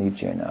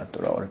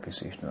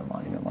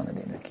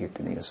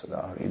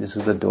 This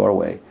is the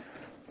doorway.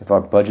 If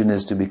our bhajan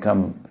is to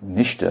become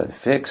nishta,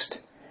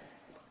 fixed,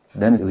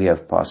 then we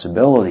have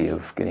possibility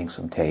of getting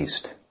some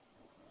taste.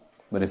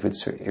 But if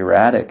it's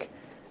erratic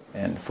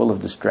and full of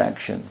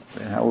distraction,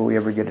 then how will we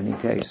ever get any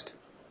taste?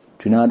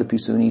 This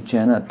is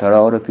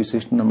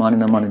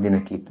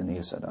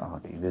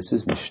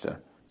nishta.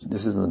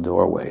 This is the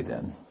doorway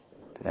then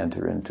to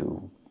enter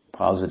into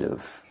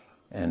positive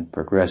and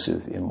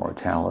progressive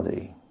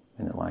immortality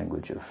in the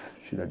language of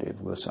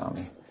Sridhar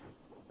Goswami.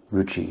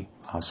 Ruchi,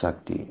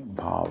 asakti,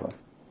 bhava.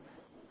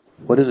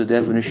 What is the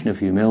definition of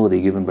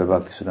humility given by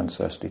Bhaktisiddhanta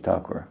Saraswati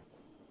Thakur?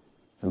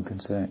 Who can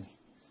say?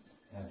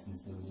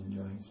 Absence of the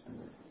enjoying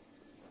spirit.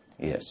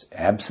 Yes,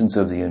 absence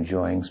of the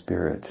enjoying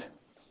spirit.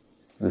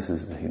 This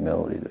is the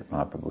humility that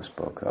Mahaprabhu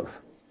spoke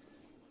of.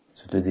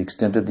 So to the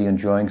extent that the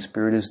enjoying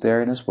spirit is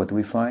there in us, what do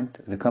we find?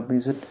 It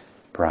accompanies it?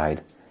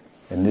 Pride.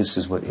 And this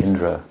is what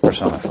Indra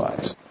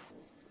personifies.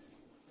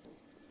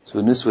 So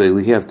in this way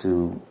we have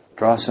to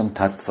draw some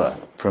tattva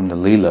from the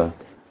Leela,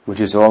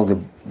 which is all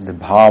the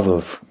bhav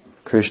of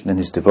Krishna and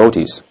his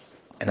devotees,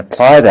 and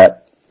apply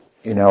that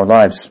in our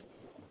lives.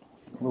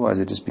 Otherwise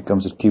it just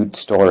becomes a cute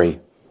story.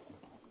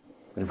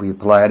 But if we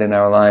apply it in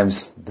our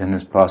lives, then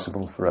it's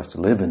possible for us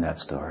to live in that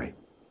story,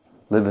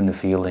 live in the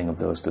feeling of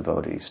those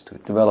devotees, to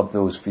develop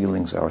those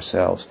feelings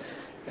ourselves,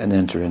 and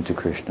enter into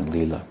Krishna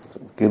Leela.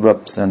 So give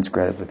up sense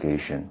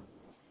gratification.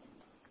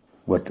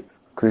 What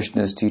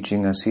Krishna is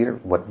teaching us here,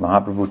 what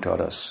Mahaprabhu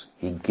taught us,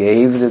 he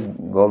gave the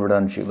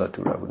Govardhana Shila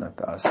to Raghunath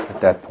Das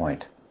at that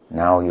point.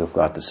 Now you've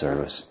got the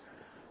service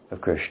of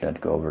Krishna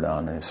at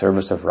Govardhan, the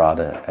service of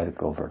Radha at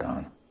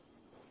Govardhan.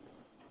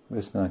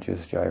 It's not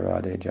just Jai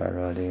Radhe,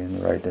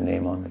 and write the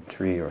name on the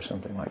tree or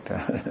something like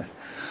that.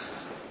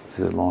 It's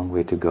a long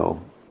way to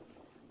go.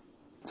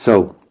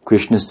 So,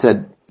 Krishna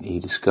said, he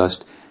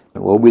discussed,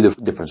 what will be the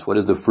difference? What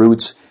are the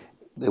fruits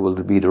that will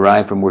be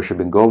derived from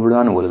worshipping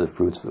Govardhan, and what are the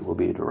fruits that will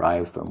be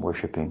derived from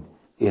worshipping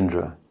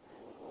Indra?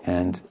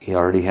 And he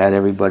already had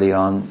everybody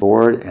on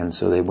board, and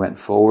so they went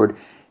forward,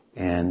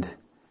 and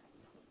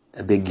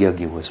a big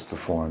yajna was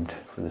performed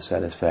for the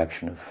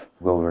satisfaction of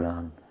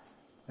Govardhan.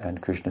 And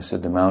Krishna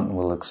said, the mountain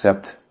will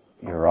accept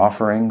your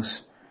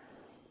offerings,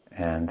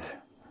 and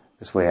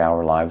this way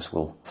our lives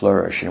will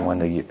flourish. And when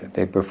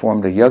they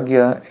performed a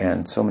yajna,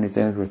 and so many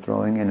things were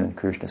throwing in, and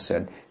Krishna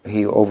said,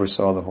 he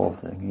oversaw the whole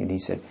thing, and he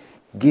said,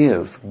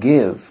 give,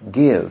 give,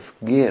 give,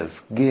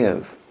 give,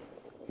 give.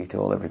 He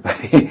told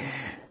everybody,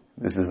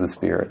 this is the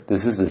spirit.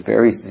 This is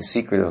the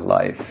secret of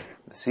life.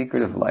 The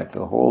secret of life,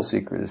 the whole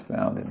secret is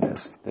found in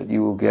this, that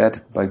you will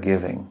get by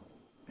giving.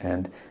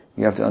 And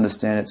you have to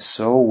understand it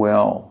so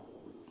well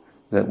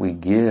that we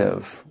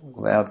give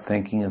without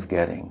thinking of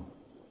getting,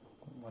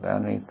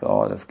 without any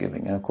thought of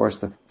giving. And of course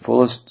the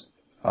fullest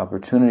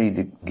opportunity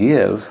to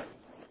give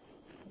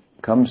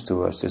comes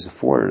to us, is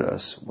afforded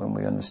us when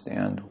we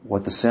understand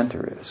what the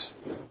center is.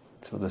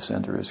 So the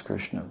center is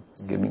Krishna.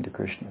 Giving to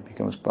Krishna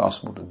becomes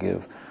possible to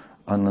give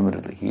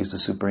unlimitedly. He's the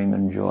supreme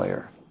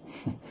enjoyer.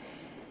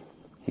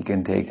 He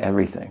can take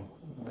everything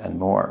and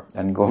more.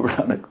 And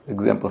Govardhana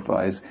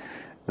exemplifies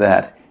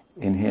that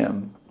in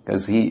him.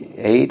 Because he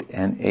ate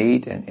and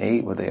ate and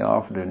ate what they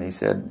offered, and he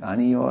said,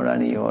 Aniyor,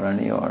 Aniyor,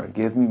 Aniyor,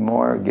 give me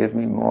more, give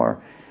me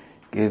more,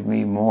 give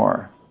me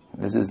more.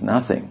 This is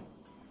nothing.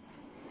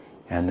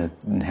 And the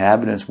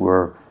inhabitants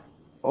were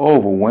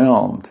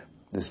overwhelmed.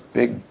 This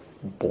big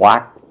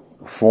black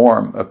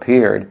form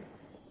appeared,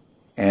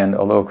 and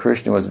although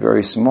Krishna was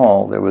very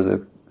small, there was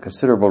a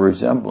considerable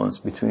resemblance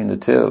between the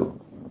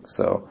two.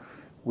 So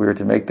we were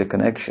to make the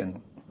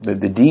connection. The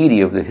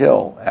deity of the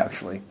hill,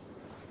 actually,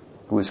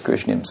 who was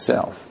Krishna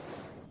himself,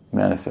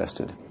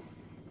 manifested.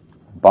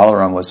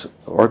 Balaram was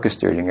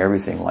orchestrating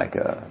everything like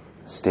a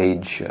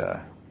stage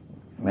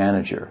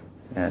manager,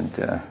 and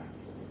of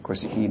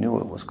course he knew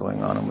what was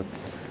going on and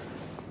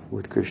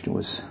what Krishna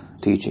was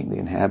teaching the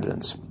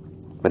inhabitants.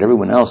 But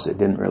everyone else, they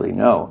didn't really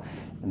know.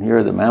 And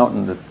here the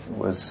mountain that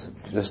was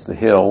just the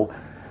hill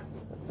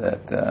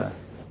that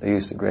they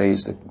used to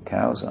graze the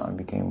cows on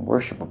became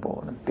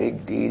worshipable, and a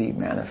big deity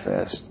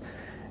manifest.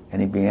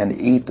 And he began to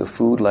eat the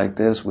food like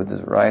this with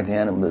his right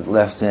hand, and with his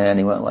left hand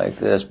he went like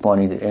this,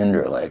 pointing to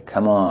Indra, like,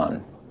 come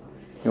on,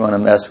 you want to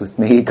mess with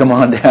me? Come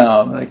on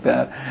down, like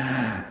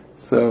that.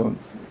 So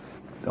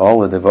all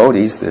the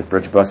devotees, the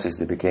Brajbasis,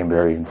 they became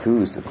very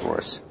enthused, of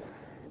course.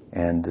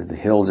 And the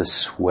hill just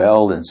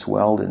swelled and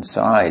swelled in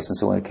size. And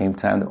so when it came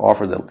time to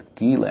offer the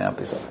ghee lamp,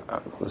 he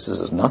thought, oh, this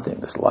is nothing,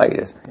 this light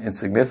is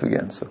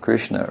insignificant. So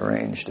Krishna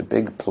arranged a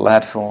big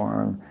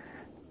platform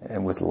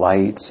and with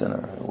lights and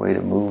a way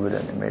to move it,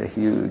 and they made a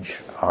huge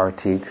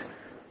artik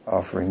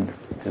offering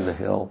to the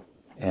hill.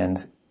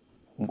 And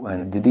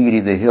when the deity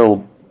of the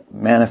hill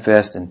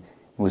manifested and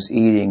was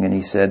eating, and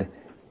he said,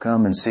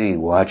 come and see,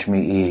 watch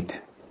me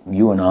eat.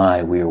 You and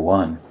I, we are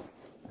one.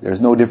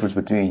 There's no difference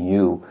between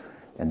you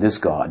and this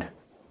God.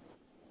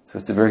 So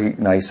it's a very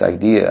nice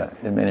idea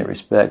in many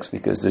respects,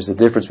 because there's a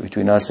difference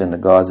between us and the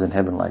gods in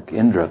heaven like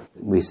Indra.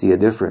 We see a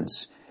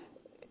difference.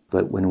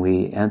 But when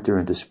we enter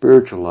into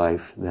spiritual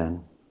life,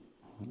 then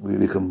we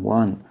become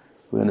one.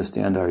 We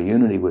understand our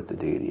unity with the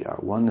deity, our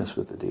oneness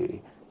with the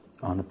deity.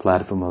 On the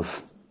platform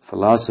of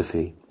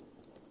philosophy,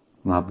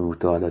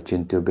 Mahabhutada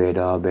Chintya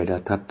Beda Beda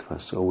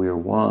Tattva. So we are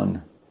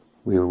one.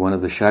 We are one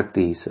of the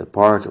Shaktis, a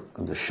part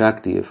of the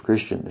Shakti of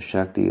Krishna, the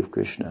Shakti of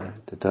Krishna.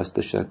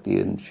 Tatastha Shakti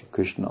and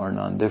Krishna are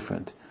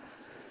non-different.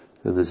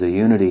 So there's a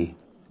unity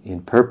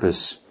in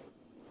purpose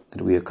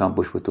that we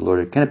accomplish with the Lord.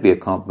 It can't be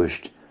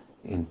accomplished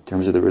in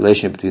terms of the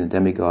relationship between the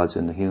demigods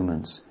and the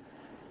humans.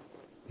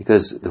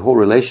 Because the whole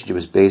relationship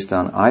is based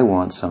on, I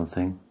want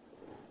something,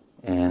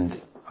 and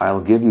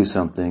I'll give you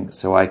something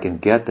so I can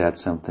get that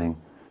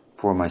something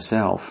for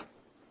myself.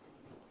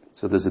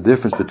 So there's a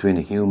difference between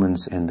the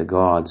humans and the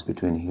gods,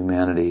 between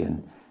humanity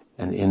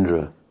and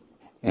Indra.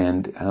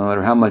 And no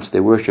matter how much they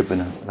worship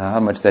and how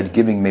much that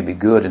giving may be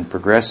good and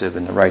progressive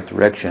in the right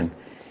direction,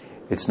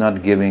 it's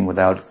not giving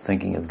without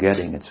thinking of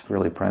getting. It's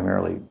really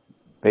primarily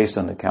based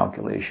on the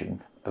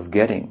calculation of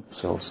getting.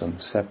 So some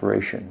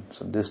separation,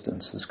 some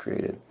distance is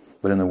created.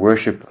 But in the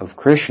worship of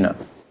Krishna,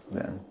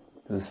 then,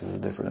 this is a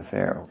different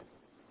affair.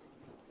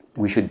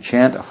 We should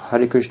chant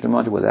Hare Krishna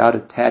mantra without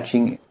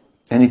attaching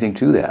anything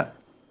to that.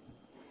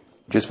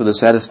 Just for the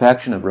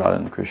satisfaction of Radha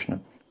and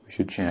Krishna, we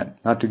should chant,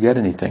 not to get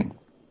anything.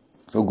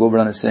 So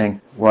Govardhana is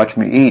saying, watch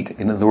me eat.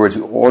 In other words,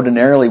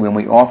 ordinarily when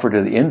we offer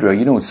to the Indra,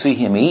 you don't see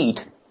him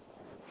eat.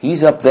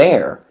 He's up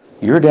there.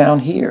 You're down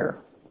here.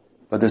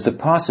 But there's a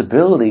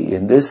possibility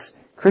in this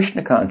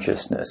Krishna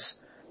consciousness.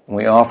 When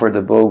we offer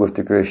the bhoga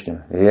to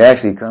Krishna, he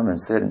actually come and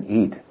sit and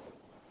eat.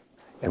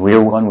 And we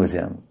are one with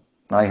him.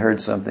 I heard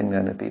something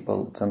that the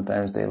people,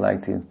 sometimes they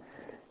like to,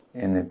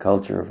 in the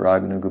culture of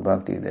Raganuga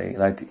Bhakti, they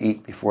like to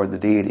eat before the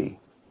deity.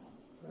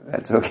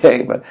 That's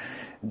okay, but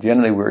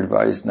generally we're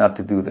advised not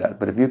to do that.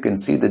 But if you can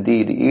see the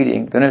deity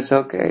eating, then it's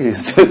okay. You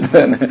sit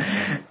then.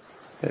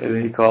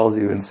 And he calls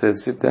you and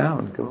says, sit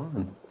down, go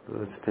on.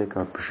 Let's take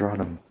our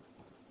prasadam.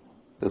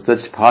 So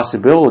such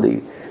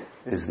possibility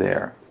is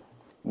there.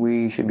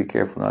 We should be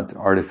careful not to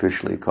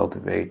artificially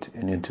cultivate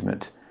an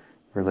intimate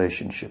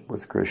relationship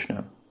with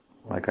Krishna.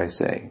 Like I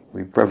say,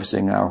 we're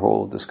prefacing our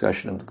whole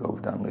discussion of the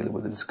Govardhana Lila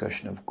with a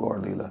discussion of Gaur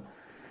Lila.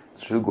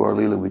 Through Gaur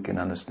Lila we can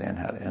understand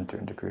how to enter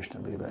into Krishna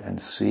Lila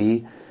and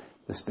see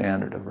the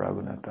standard of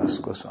Raghunath Das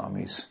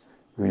Goswami's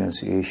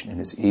renunciation and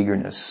his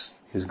eagerness,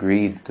 his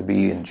greed to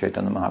be in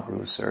Chaitanya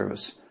Mahaprabhu's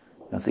service.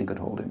 Nothing could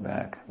hold him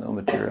back, no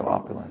material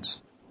opulence.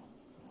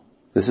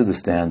 This is the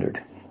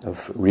standard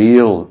of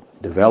real,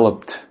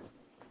 developed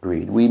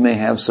greed. We may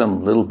have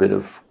some little bit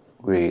of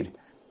greed.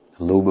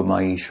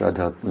 Lobhamayi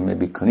Shraddha, we may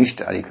be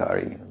Kanishta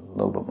Adhikari,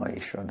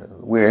 Lobhamayi Shraddha.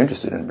 We're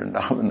interested in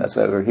Vrindavan, that's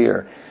why we're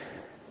here.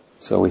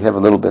 So we have a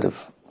little bit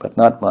of, but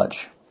not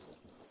much.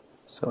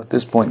 So at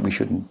this point we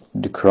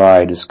shouldn't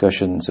decry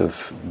discussions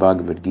of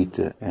Bhagavad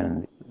Gita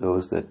and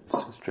those that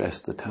stress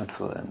the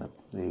tattva and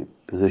the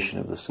position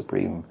of the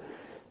Supreme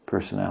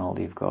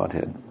Personality of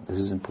Godhead. This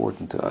is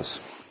important to us.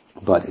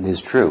 But it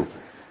is true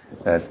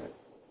that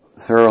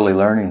thoroughly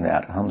learning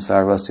that. Aham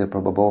sarvasya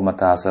prabhavo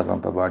mata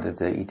sarvam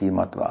pravardhate iti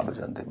matva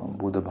bhajante mam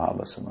buddha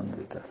bhava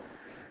samandrita.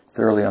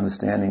 Thoroughly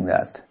understanding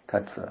that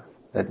tattva,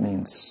 that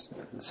means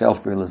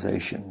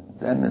self-realization.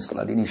 Then this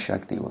Hladini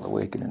Shakti will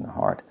awaken in the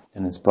heart.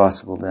 And it's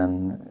possible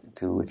then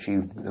to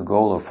achieve the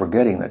goal of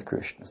forgetting that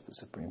Krishna is the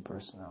Supreme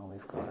Personality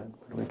of Godhead.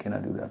 But we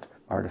cannot do that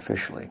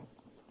artificially.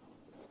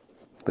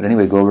 But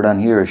anyway, Govardhan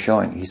here is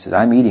showing, he says,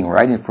 I'm eating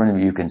right in front of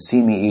you, you can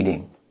see me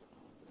eating.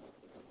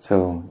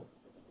 So,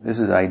 this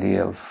is the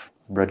idea of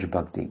Braj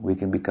Bhakti. We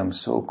can become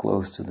so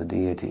close to the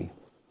deity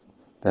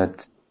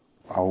that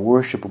our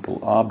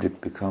worshipable object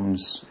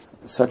becomes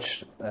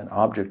such an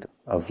object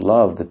of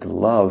love that the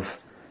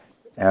love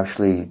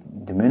actually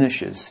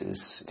diminishes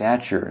his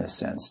stature in a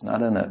sense,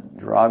 not in a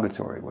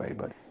derogatory way,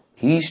 but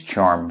he's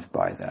charmed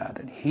by that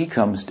and he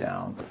comes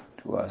down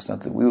to us.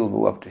 Not that we will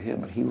go up to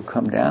him, but he will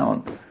come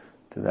down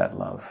to that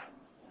love.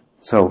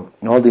 So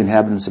all the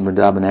inhabitants of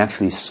Vrindavan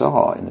actually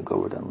saw in the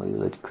Govardhan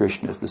Leela that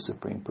Krishna is the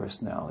Supreme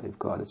Personality of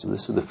God. So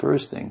this is the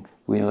first thing.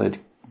 We know that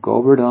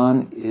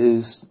Govardhan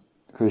is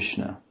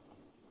Krishna.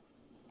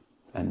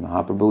 And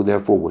Mahaprabhu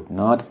therefore would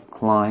not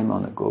climb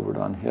on the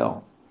Govardhan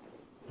hill.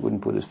 He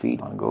wouldn't put his feet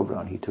on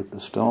Govardhan. He took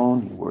the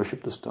stone, he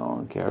worshipped the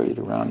stone, carried it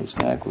around his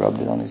neck, rubbed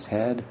it on his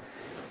head,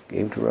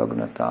 gave it to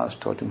Raghunath Das,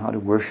 taught him how to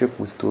worship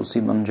with Tulsi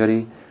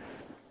Manjari,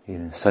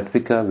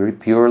 Sattvika, very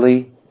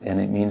purely, and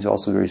it means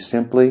also very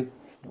simply.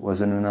 It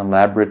wasn't an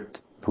elaborate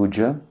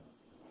puja,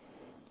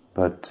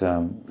 but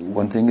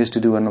one thing is to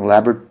do an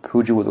elaborate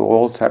puja with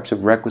all types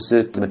of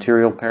requisite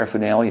material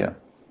paraphernalia,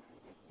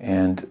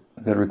 and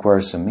that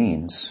requires some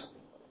means.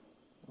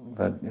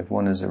 But if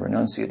one is a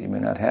renunciate, he may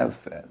not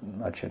have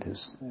much at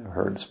his or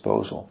her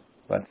disposal.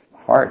 But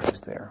heart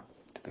is there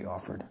to be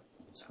offered.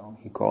 So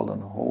he called on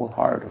the whole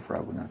heart of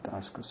Raghunath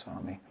Das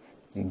Goswami.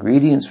 The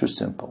ingredients were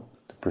simple.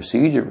 The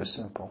procedure was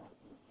simple,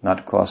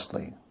 not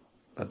costly.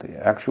 But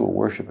the actual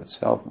worship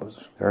itself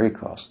was very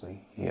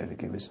costly. He had to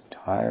give his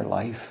entire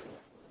life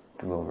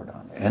to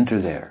Govardhan.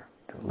 Enter there,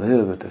 to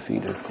live at the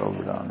feet of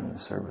Govardhan in the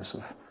service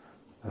of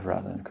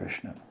Radha and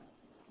Krishna.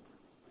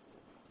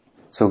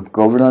 So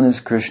Govardhan is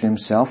Krishna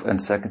himself,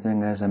 and second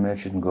thing, as I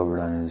mentioned,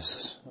 Govardhan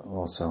is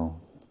also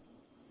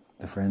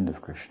the friend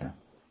of Krishna.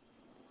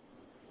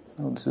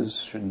 Well,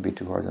 shouldn't be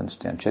too hard to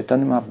understand.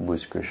 Chaitanya Mahaprabhu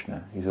is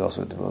Krishna. He's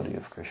also a devotee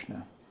of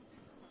Krishna.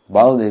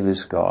 Baladev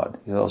is God.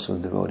 He's also a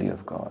devotee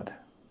of God.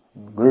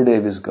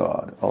 Gurudev is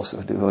God, also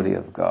a devotee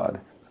of God.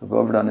 So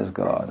Govardhan is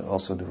God,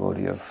 also a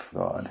devotee of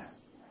God.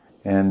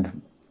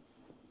 And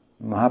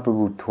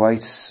Mahaprabhu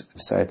twice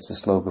cites the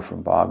sloka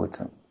from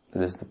Bhagavatam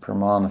that is the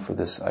pramana for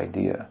this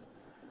idea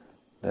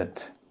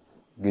that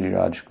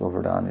Giriraj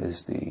Govardhan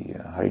is the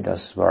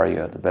Haridas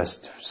Varya, the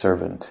best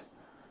servant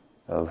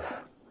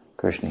of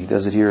Krishna. He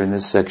does it here in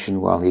this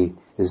section while he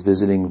is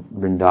visiting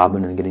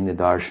Vrindavan and getting the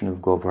darshan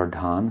of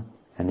Govardhan,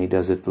 and he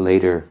does it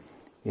later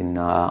in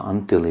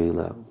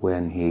Antilila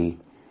when he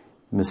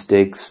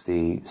mistakes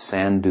the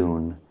sand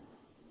dune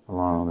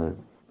along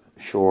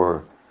the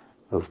shore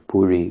of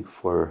Puri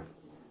for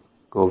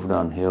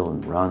Govardhan Hill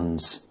and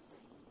runs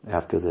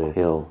after the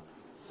hill,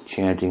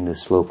 chanting the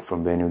sloka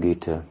from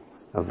Venugita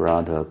of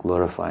Radha,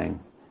 glorifying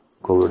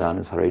Govardhan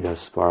as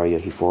Haridas Varya.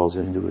 He falls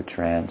into a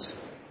trance.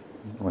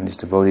 When his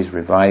devotees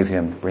revive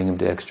him, bring him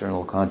to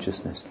external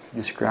consciousness, he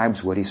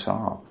describes what he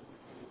saw.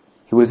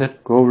 He was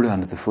at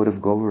Govardhan, at the foot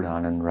of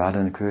Govardhan, and Radha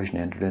and Krishna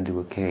entered into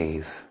a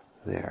cave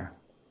there.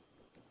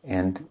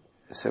 And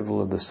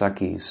several of the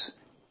Sakhis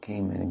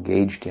came and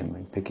engaged him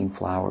in picking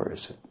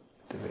flowers at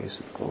the base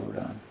of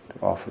Govardhan to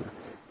offer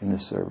in the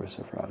service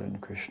of Radha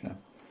and Krishna.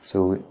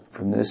 So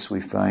from this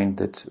we find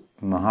that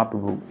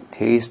Mahaprabhu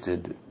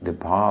tasted the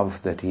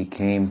bhav that he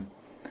came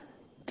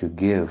to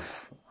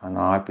give.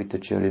 Anarpita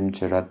charim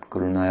charat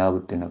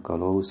kurunayavatina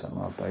kalo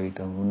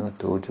samapaitam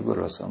unato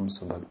rasam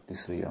sabhakti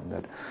sriyam.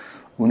 That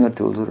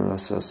unato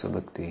rasa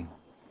sabhakti.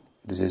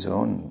 It is his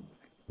own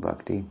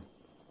bhakti,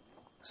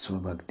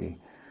 swabhakti.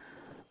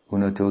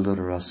 Unato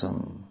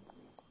rasam.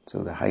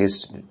 So the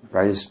highest,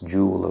 brightest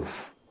jewel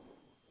of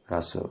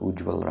rasa,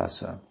 ujjval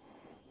rasa.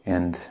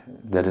 And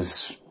that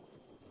is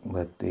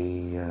what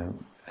the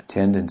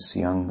attendants,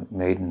 young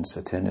maidens,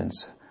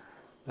 attendants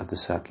of the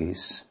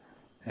Sakhis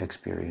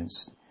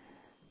experienced.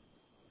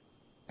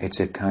 It's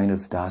a kind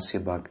of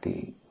dasya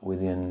bhakti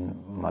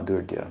within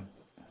Madhurya.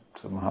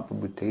 So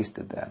Mahaprabhu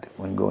tasted that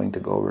when going to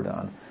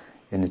Govardhan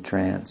in a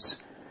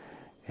trance.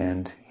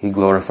 And he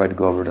glorified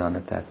Govardhan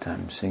at that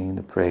time, singing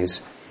the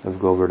praise of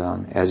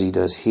Govardhan, as he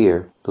does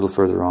here, a little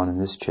further on in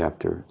this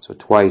chapter. So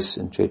twice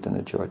in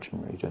Chaitanya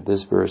Charitamrita,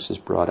 this verse is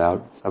brought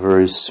out, a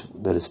verse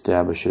that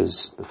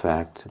establishes the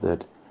fact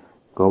that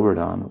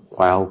Govardhan,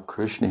 while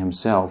Krishna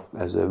himself,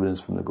 as evidence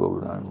from the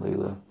Govardhan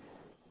Leela,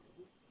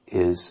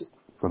 is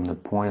from the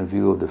point of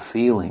view of the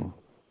feeling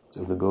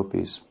of the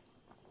gopis,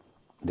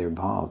 their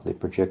bhav, they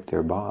project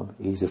their bhav.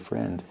 He's a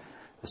friend,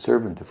 a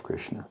servant of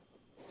Krishna.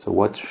 So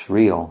what's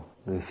real?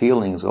 The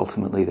feeling is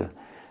ultimately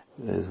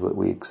is what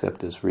we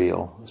accept as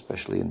real,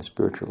 especially in the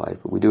spiritual life.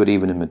 But we do it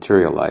even in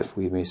material life.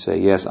 We may say,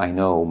 yes, I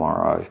know,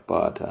 Maharaj,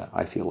 but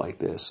I feel like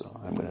this,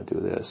 so I'm going to do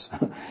this.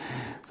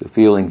 So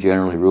feeling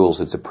generally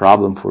rules. It's a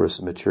problem for us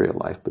in material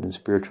life, but in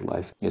spiritual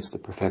life, it's the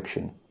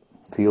perfection.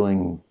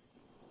 Feeling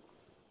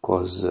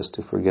causes us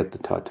to forget the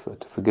tattva,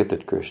 to forget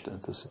that Krishna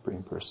is the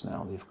Supreme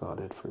Personality of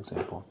Godhead, for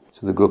example.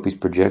 So the gopis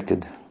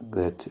projected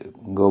that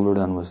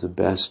Govardhan was the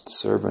best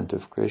servant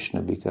of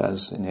Krishna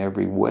because in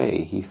every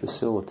way he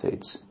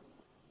facilitates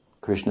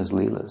Krishna's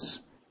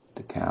leelas,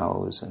 the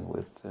cows and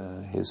with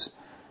his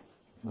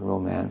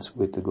romance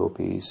with the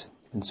gopis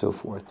and so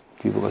forth.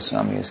 Jiva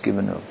Goswami has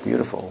given a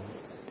beautiful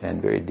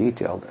and very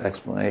detailed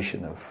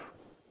explanation of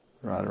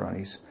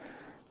Radharani's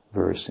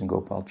verse in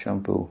Gopal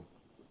Champu.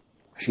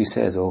 She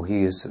says,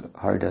 he is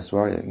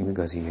Haridaswarya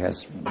because he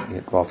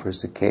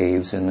offers the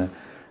caves and the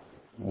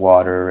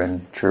water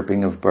and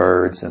chirping of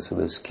birds, and so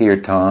there's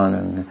kirtan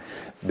and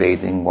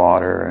bathing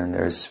water and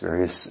there's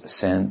various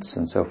scents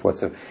and so forth.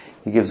 So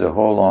he gives a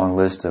whole long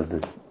list of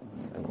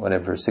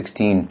the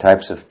 16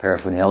 types of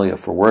paraphernalia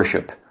for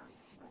worship,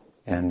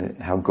 and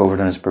how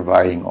Govardhan is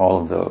providing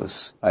all of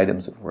those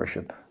items of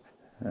worship.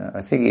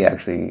 I think he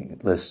actually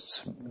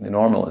lists, the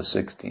normal is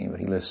 16, but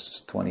he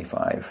lists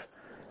 25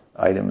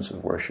 items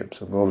of worship.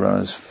 So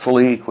Govardhan is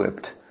fully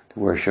equipped to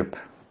worship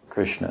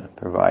Krishna,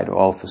 provide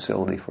all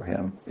facility for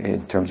him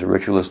in terms of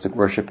ritualistic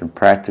worship and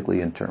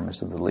practically in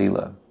terms of the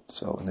Leela.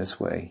 So in this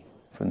way,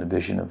 from the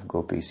vision of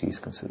gopis, he's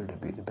considered to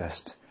be the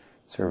best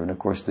servant. Of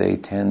course, they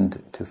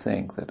tend to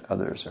think that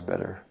others are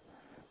better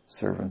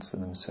servants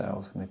than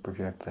themselves, and they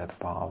project that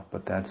bhav,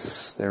 but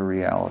that's their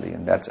reality,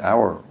 and that's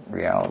our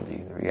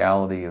reality, the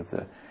reality of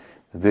the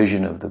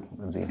vision of the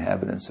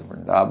inhabitants of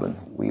Vrindavan.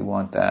 We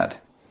want that.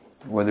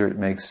 Whether it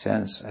makes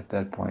sense at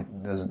that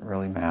point doesn't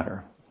really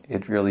matter.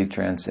 It really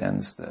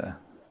transcends the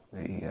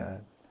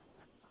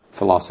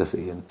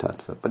philosophy and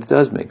tattva, but it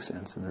does make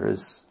sense, and there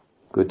is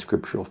good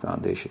scriptural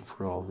foundation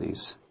for all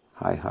these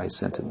high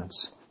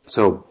sentiments.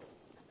 So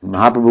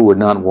Mahaprabhu would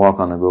not walk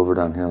on the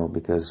Govardhan hill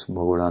because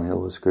Govardhan hill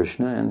was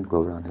Krishna, and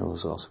Govardhan hill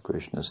is also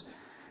Krishna's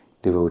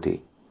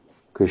devotee.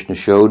 Krishna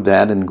showed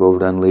that in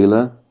Govardhan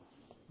Leela,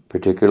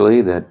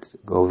 particularly that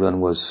Govardhan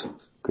was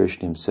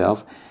Krishna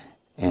himself,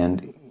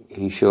 and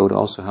he showed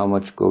also how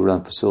much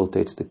Govardhan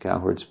facilitates the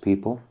cowherd's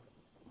people,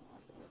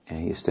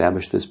 and he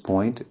established this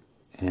point,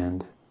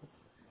 and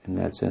in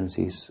that sense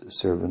he's a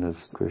servant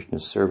of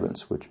Krishna's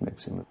servants, which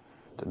makes him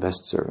the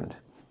best servant.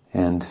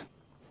 And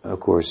of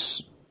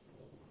course,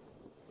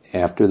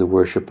 after the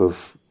worship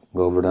of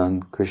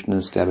Govardhan, Krishna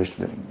established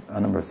a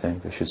number of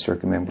things. They should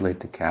circumambulate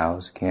the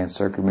cows. Can't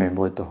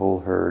circumambulate the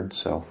whole herd,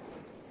 so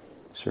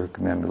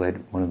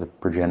circumambulate one of the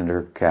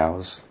progenitor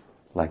cows,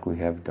 like we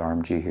have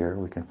Dharmji here.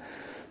 We can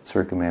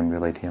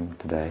circumambulate him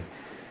today.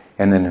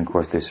 And then, of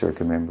course, they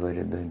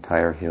circumambulated the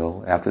entire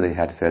hill. After they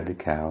had fed the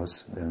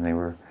cows, then they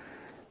were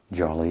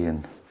jolly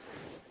and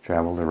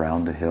traveled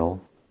around the hill.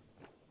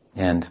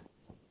 And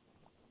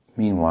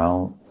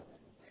meanwhile,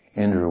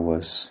 Indra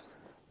was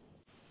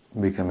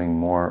becoming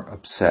more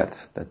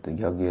upset that the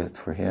yajna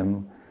for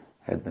him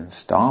had been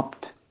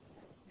stopped,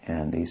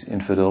 and these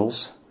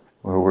infidels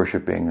were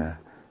worshipping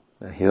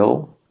the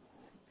hill,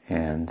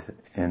 and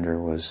Indra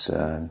was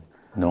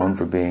known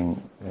for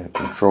being a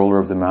controller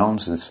of the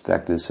mountains. In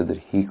fact, it said that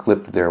he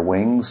clipped their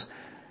wings.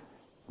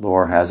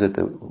 Lore has it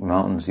that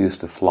mountains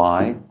used to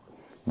fly,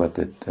 but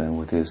that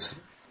with his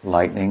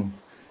lightning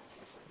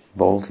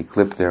bolt, he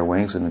clipped their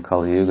wings. In the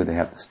Kali Yuga, they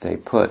have to stay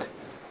put.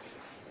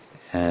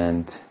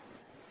 And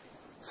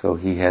so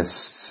he has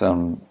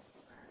some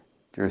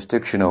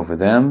jurisdiction over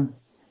them,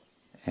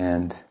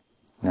 and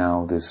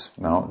now this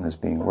mountain is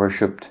being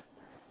worshipped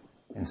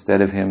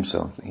instead of him.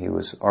 So he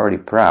was already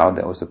proud,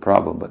 that was the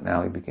problem, but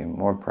now he became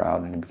more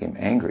proud and he became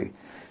angry.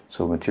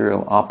 So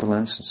material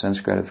opulence and sense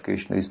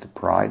gratification leads to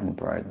pride, and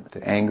pride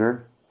to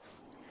anger.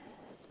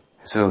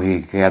 So he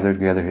gathered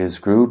together his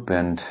group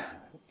and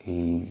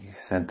he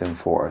sent them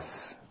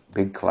forth,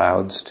 big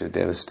clouds, to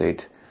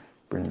devastate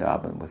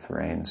Vrindavan with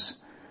rains,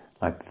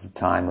 like the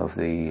time of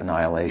the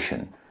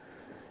annihilation.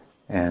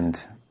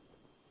 And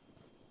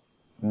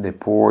they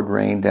poured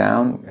rain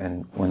down,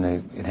 and when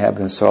the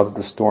inhabitants saw that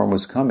the storm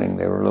was coming,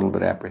 they were a little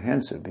bit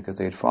apprehensive because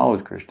they had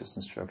followed Krishna's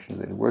instructions,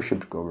 they had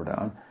worshipped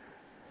Govardhan.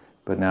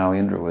 But now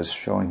Indra was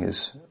showing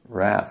his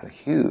wrath. A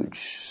huge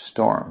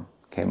storm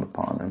came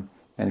upon them,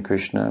 and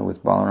Krishna,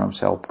 with Balaram's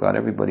help, got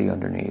everybody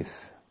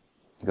underneath.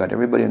 He got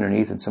everybody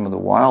underneath, and some of the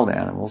wild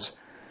animals,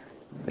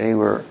 they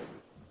were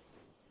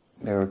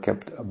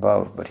kept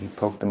above, but he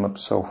poked them up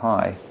so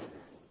high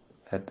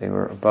that they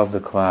were above the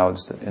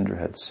clouds that Indra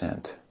had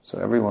sent. So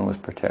everyone was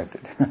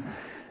protected.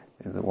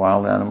 The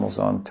wild animals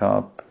on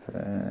top,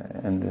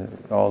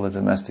 and all the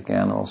domestic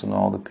animals and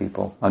all the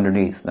people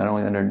underneath. Not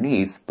only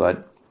underneath,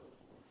 but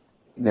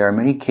there are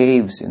many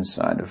caves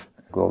inside of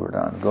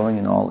Govardhan, going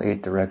in all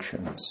 8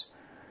 directions.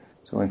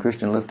 So when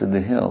Krishna lifted the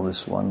hill,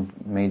 this one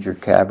major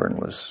cavern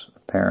was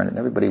apparent, and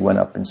everybody went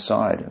up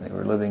inside, and they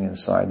were living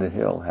inside the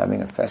hill,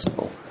 having a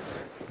festival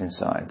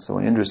inside. So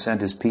when Indra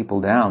sent his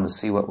people down to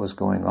see what was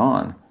going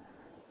on,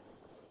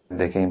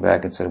 They came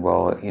back and said,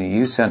 well,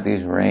 you sent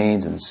these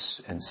rains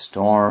and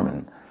storm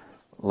and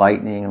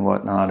lightning and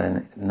whatnot,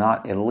 and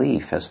not a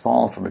leaf has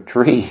fallen from a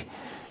tree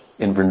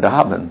in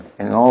Vrindavan.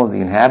 And all of the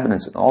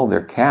inhabitants and all of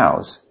their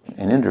cows,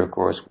 and Indra, of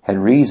course, had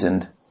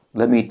reasoned,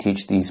 let me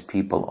teach these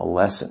people a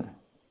lesson.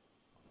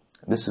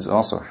 This is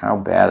also how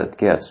bad it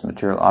gets.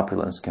 Material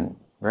opulence can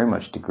very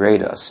much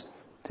degrade us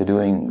to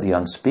doing the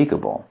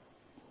unspeakable.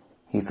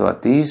 He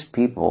thought, these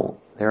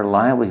people, their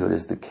livelihood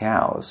is the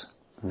cows,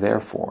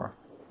 therefore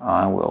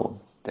I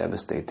will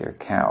devastate their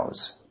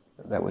cows.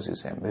 That was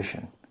his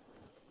ambition.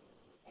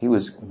 He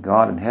was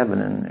God in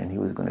heaven, and he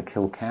was going to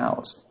kill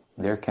cows,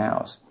 their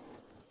cows.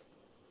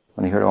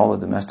 When he heard all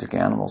the domestic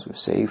animals were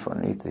safe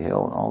underneath the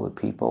hill and all the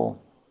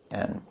people,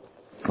 and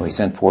he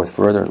sent forth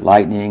further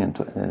lightning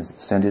and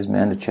sent his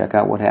men to check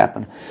out what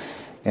happened.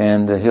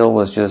 And the hill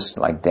was just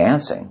like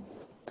dancing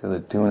to the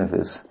tune of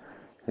his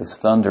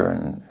thunder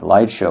and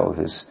light show of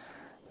his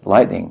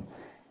lightning.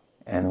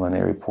 And when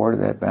they reported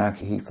that back,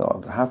 he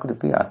thought, how could it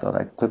be? I thought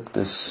I clipped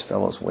this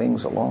fellow's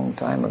wings a long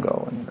time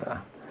ago,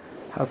 and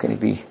how can he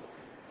be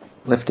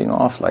lifting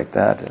off like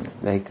that? And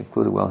they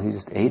concluded, well, he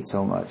just ate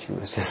so much. He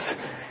was just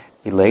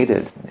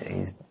elated.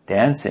 He's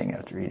dancing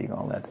after eating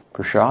all that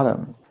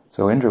prasadam.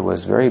 So Indra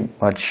was very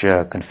much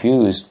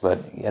confused, but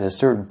at a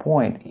certain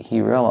point, he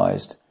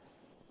realized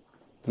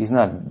he's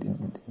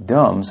not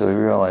dumb, so he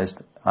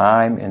realized,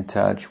 I'm in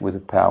touch with a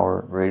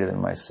power greater than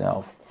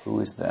myself. Who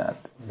is that?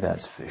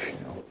 That's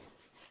Vishnu.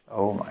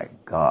 Oh my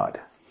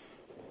God,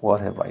 what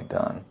have I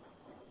done?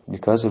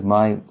 Because of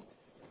my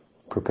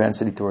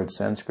propensity towards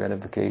sense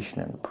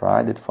gratification and the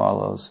pride that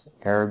follows,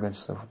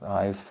 arrogance of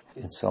I've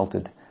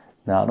insulted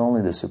not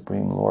only the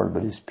Supreme Lord,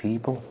 but his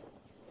people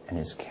and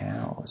his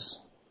cows.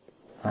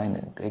 I'm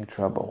in big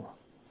trouble.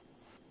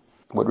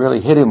 What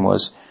really hit him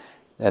was,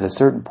 at a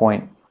certain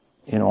point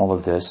in all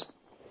of this,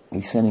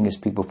 he's sending his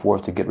people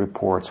forth to get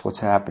reports. What's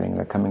happening?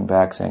 They're coming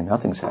back saying,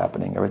 nothing's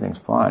happening. Everything's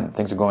fine.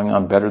 Things are going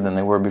on better than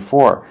they were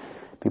before.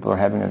 People are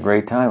having a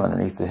great time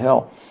underneath the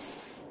hill.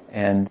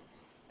 And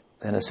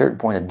at a certain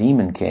point, a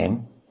demon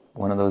came,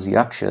 one of those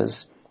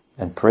yakshas,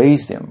 and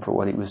praised him for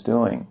what he was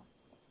doing.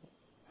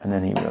 And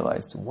then he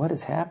realized, what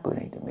is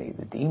happening to me?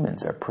 The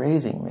demons are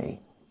praising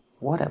me.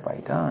 What have I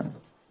done?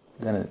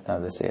 Then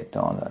they say it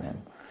dawned on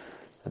him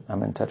that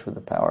I'm in touch with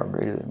a power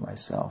greater than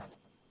myself.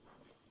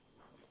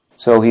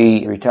 So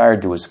he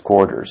retired to his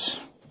quarters,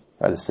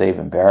 tried to save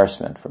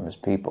embarrassment from his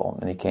people,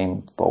 and he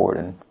came forward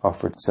and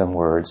offered some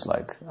words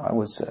like, I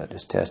was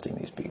just testing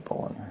these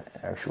people,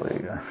 and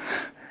actually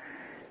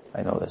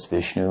I know that's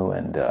Vishnu,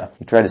 and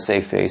he tried to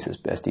save face as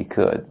best he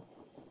could.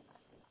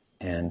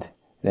 And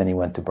then he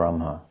went to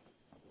Brahma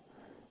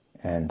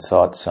and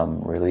sought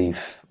some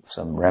relief,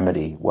 some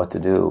remedy, what to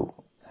do.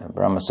 And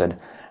Brahma said,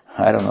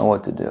 I don't know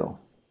what to do.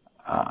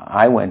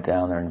 I went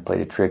down there and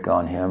played a trick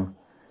on him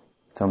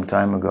some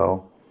time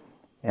ago,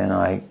 and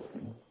I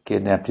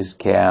kidnapped his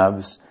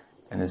calves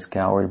and his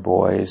cowherd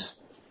boys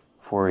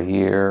for a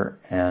year,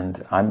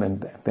 and I've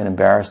been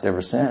embarrassed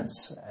ever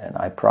since. And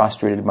I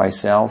prostrated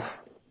myself,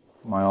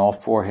 my all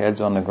four heads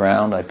on the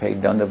ground. I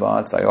paid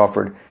dandavats. I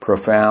offered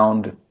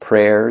profound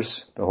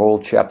prayers, the whole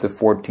chapter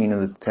 14 of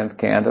the 10th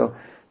canto,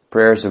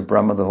 prayers of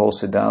Brahma, the whole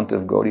Siddhanta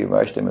of Gaudiya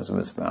Vaishnavism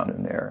is found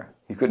in there.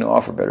 He couldn't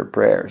offer better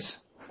prayers.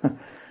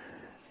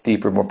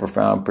 Deeper, more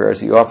profound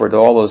prayers. He offered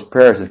all those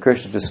prayers, and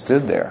Krishna just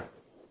stood there.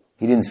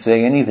 He didn't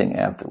say anything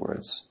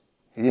afterwards.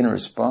 He didn't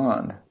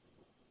respond,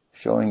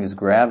 showing his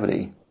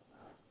gravity,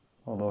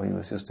 although he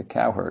was just a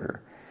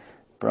cowherder.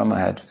 Brahma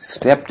had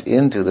stepped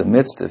into the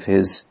midst of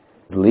his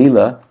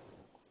Leela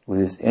with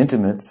his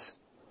intimates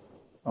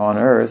on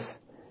earth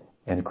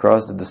and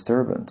caused a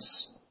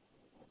disturbance.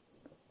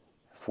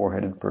 A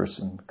four-headed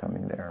person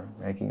coming there,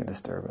 making a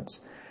disturbance.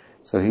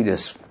 So he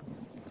just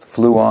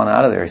flew on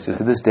out of there. He says,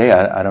 to this day,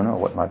 I don't know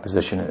what my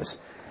position is.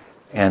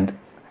 And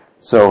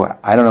so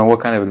I don't know what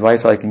kind of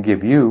advice I can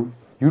give you.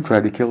 You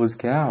tried to kill his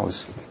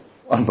cows.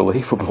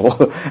 Unbelievable.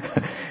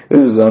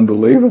 This is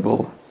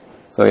unbelievable.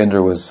 So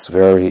Indra was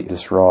very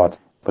distraught.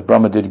 But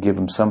Brahma did give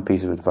him some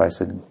piece of advice.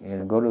 He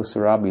said, go to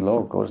Surabhi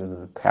Lok, go to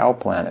the cow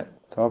planet.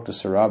 Talk to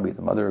Surabhi,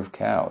 the mother of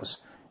cows,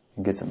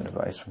 and get some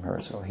advice from her.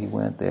 So he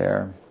went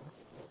there.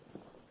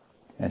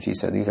 And she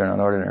said, these are not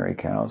ordinary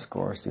cows, of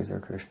course. These are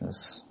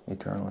Krishna's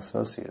eternal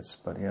associates.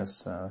 But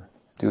yes,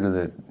 due to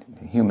the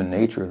human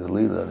nature of the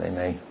Leela, they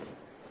may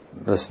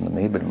listen to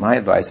me. But my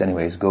advice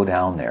anyway is go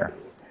down there.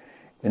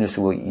 And he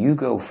said, well, you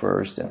go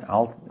first, and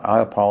I'll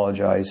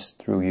apologize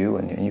through you,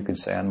 and you can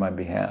say on my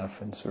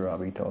behalf. And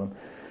Surabhi told him,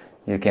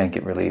 you can't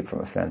get relief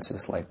from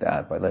offenses like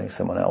that by letting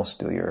someone else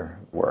do your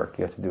work.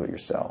 You have to do it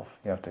yourself.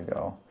 You have to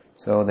go.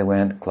 So they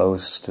went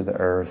close to the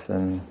earth,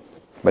 and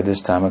by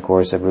this time, of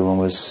course, everyone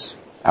was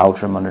out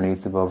from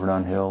underneath the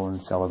Govardhana hill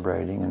and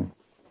celebrating. And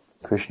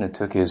Krishna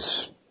took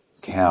his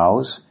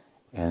cows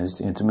and his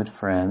intimate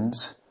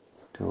friends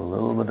to a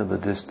little bit of a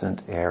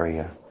distant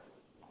area.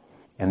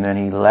 And then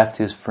he left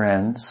his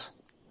friends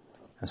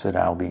and said,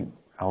 I'll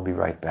be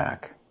right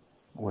back.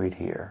 Wait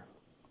here.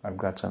 I've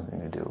got something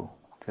to do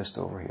just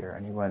over here.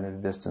 And he went at a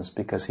distance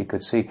because he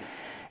could see.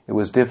 it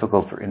was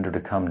difficult for Indra to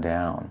come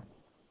down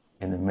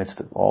in the midst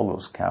of all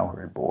those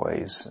cowherd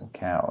boys and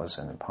cows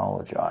and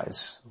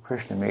apologize.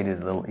 Krishna made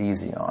it a little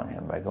easy on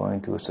him by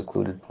going to a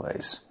secluded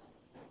place.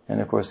 And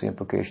of course the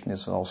implication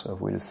is also,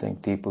 if we to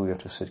think deeply, we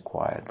have to sit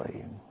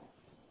quietly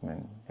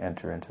and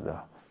enter into the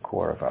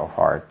core of our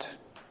heart.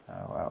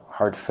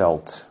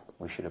 Heartfelt,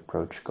 we should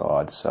approach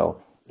God.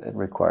 So it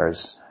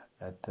requires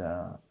that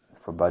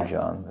for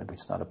bhajan,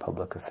 it's not a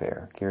public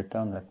affair.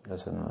 Kirtan,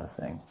 that's another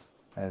thing.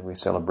 And we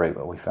celebrate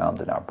what we found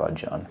in our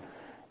bhajan,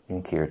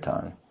 in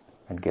kirtan,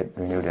 and get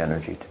renewed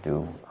energy to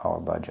do our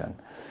bhajan.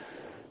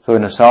 So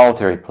in a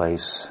solitary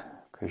place,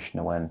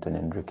 Krishna went and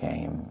Indra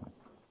came.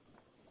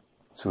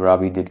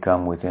 Surabhi did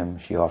come with him.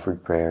 She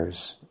offered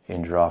prayers.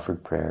 Indra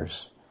offered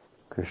prayers.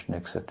 Krishna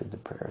accepted the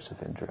prayers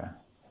of Indra,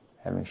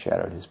 having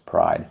shattered his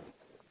pride.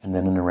 And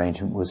then an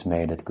arrangement was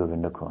made at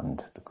Govinda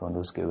Kund. The Kund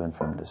was given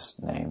from this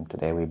name.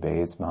 Today we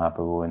bathe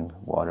Mahaprabhu in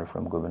water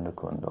from Govinda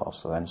Kund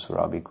also, and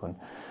Surabhi Kund,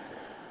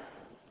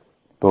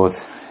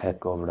 both at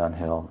Govardhana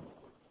Hill.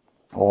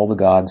 All the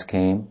gods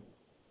came,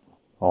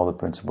 all the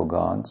principal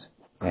gods,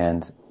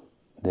 and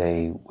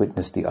they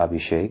witnessed the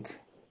Abhishek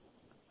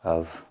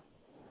of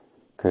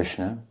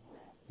Krishna,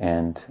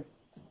 and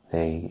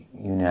they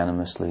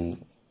unanimously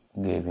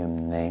gave him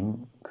the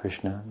name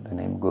Krishna, the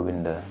name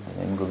Govinda.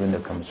 The name Govinda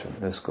comes from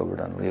this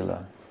Govardhana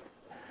Leela,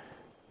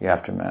 the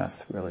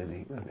aftermath, really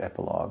the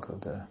epilogue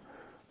of the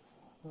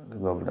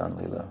Govardhana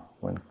Leela,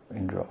 when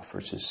Indra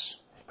offers his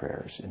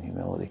prayers in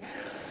humility.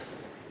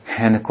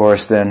 And of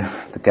course then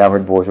the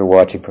cowherd boys were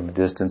watching from a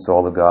distance.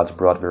 All the gods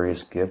brought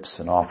various gifts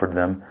and offered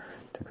them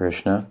to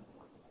Krishna.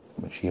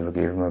 Shiva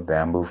gave him a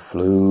bamboo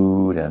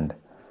flute, and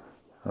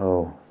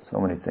so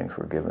many things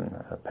were given.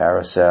 A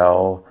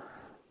parasol.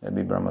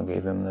 Maybe Brahma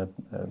gave him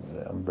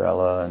the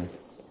umbrella, and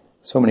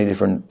so many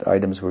different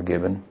items were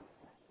given.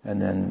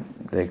 And then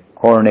they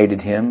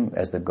coronated him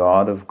as the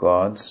god of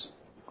gods,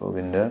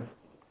 Govinda.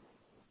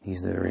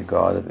 He's the very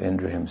god of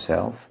Indra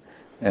himself.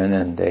 And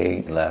then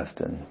they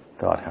left and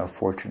thought, how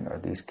fortunate are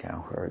these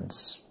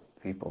cowherds,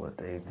 people that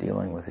they're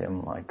dealing with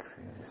him like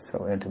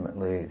so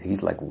intimately.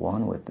 He's like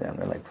one with them.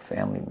 They're like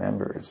family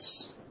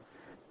members.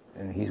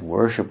 And he's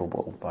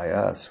worshipable by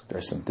us.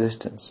 There's some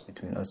distance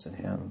between us and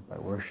him by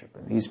worship.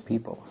 And these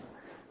people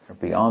are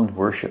beyond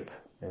worship.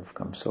 They've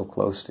come so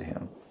close to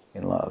him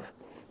in love.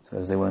 So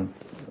as they went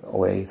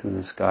away through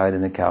the sky,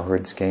 then the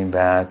cowherds came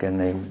back and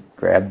they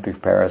grabbed the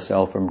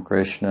parasol from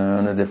Krishna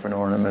and the different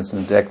ornaments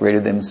and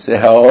decorated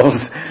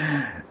themselves.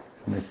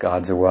 And the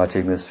gods are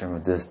watching this from a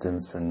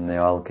distance, and they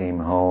all came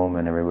home,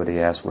 and everybody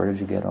asked, where did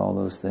you get all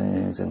those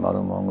things? And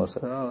Madhu Mangal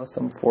said,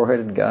 some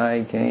four-headed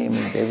guy came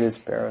and gave his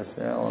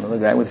parasol. Another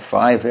guy with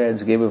 5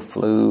 heads gave a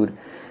flute.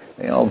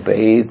 They all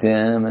bathed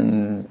him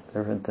and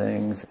different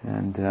things.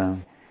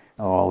 And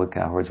all the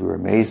cowherds were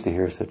amazed to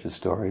hear such a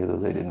story, though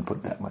they didn't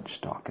put that much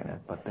stock in it.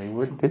 But they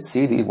did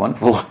see these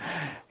wonderful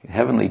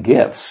heavenly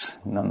gifts,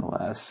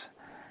 nonetheless.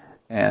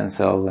 And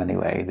so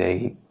anyway,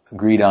 they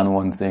agreed on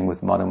one thing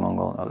with Madhu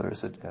Mangal and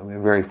others, that we were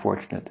very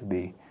fortunate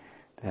to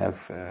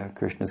have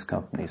Krishna's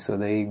company. So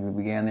they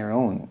began their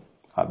own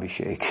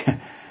Abhishek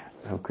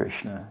of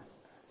Krishna.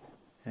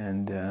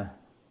 And in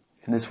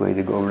this way,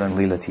 the Govardhana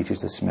Leela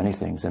teaches us many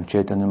things. And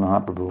Chaitanya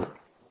Mahaprabhu,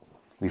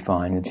 we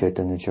find in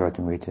Chaitanya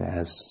Charitamrita,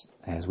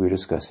 as we're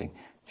discussing,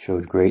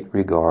 showed great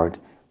regard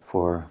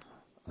for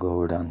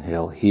Govardhana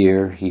Hill.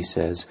 Here he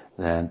says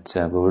that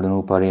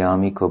Govardhana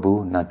Pariyami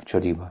Kabu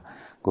Nachadiva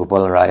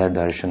Gopal Raya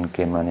Darshan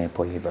Kemane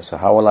Poyiba. So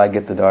how will I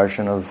get the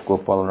darshan of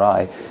Gopal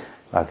Rai?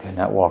 I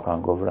cannot walk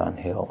on Govardhana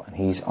Hill. And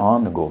he's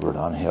on the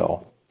Govardhana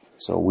Hill.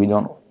 So we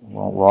won't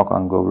walk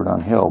on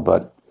Govardhana Hill,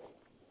 but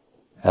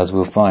as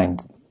we'll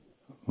find,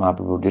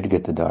 Mahaprabhu did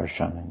get the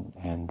darshan,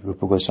 and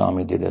Rupa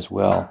Goswami did as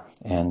well.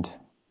 And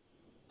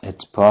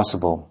it's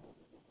possible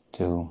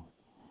to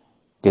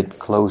get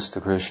close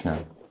to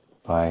Krishna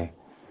by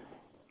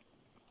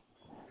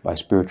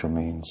spiritual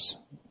means.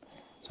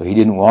 So he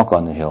didn't walk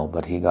on the hill,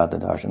 but he got the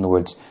darshan. In other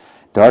words,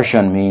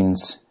 darshan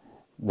means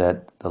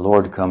that the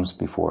Lord comes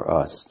before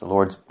us. The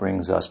Lord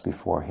brings us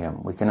before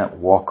him. We cannot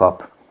walk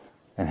up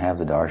and have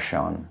the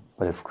darshan,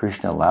 but if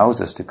Krishna allows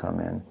us to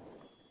come in,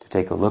 to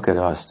take a look at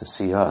us, to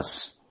see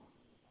us,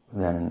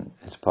 then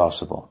it's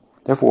possible.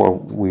 Therefore,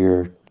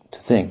 we're to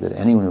think that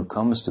anyone who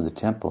comes to the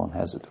temple and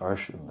has a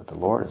darshan, that the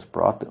Lord has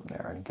brought them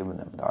there and given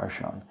them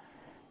darshan,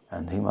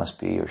 and he must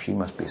be, or she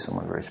must be,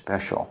 someone very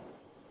special,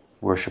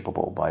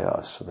 worshipable by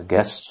us. So the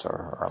guests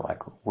are like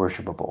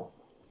worshipable.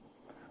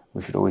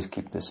 We should always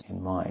keep this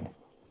in mind.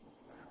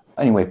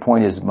 Anyway,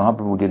 point is,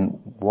 Mahaprabhu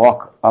didn't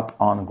walk up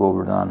on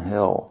Govardhana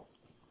Hill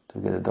to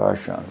get a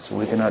darshan. So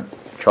we cannot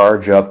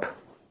charge up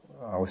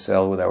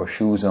ourselves with our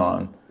shoes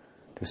on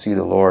to see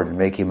the Lord and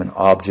make him an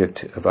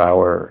object of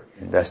our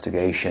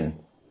investigation.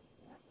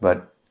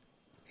 But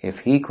if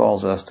he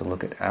calls us to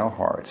look at our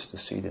hearts, to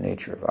see the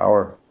nature of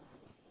our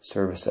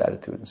service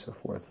attitude and so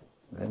forth,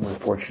 then we're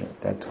fortunate.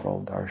 That's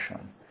called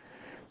darshan.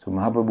 So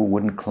Mahaprabhu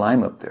wouldn't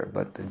climb up there,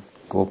 but the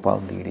Gopal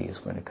deity is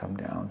going to come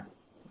down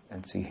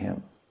and see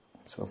him.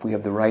 So if we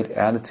have the right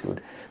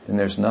attitude, then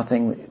there's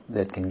nothing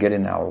that can get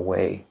in our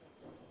way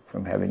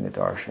from having the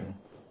darshan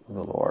of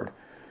the Lord.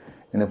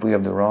 And if we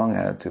have the wrong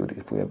attitude,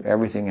 if we have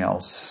everything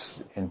else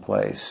in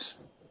place,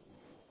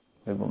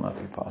 it will not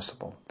be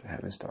possible to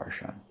have his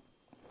darshan.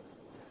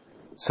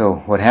 So,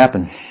 what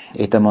happened?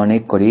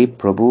 Etamane kori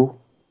Prabhu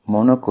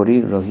mono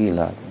kori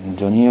rohila.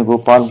 Joniya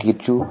Gopal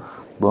Gichu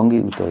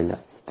bongi utoila.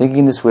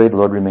 Thinking this way, the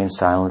Lord remained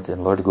silent,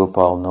 and Lord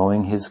Gopal,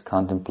 knowing his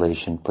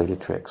contemplation, played a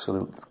trick.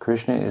 So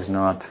Krishna is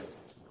not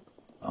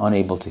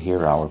unable to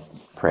hear our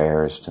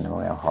prayers, to know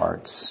our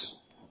hearts.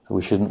 So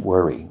we shouldn't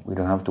worry. We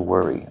don't have to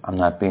worry. I'm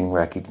not being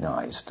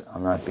recognized.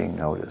 I'm not being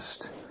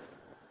noticed.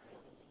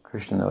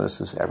 Krishna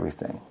notices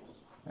everything.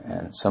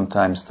 And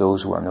sometimes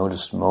those who are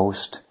noticed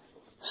most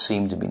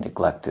seem to be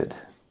neglected,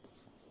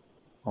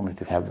 only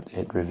to have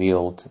it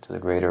revealed to the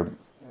greater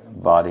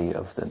body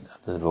of the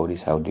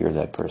devotees how dear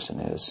that person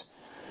is.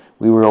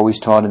 We were always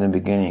taught in the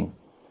beginning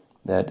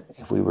that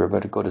if we were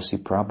about to go to see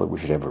Prabhupada, we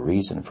should have a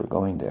reason for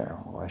going there.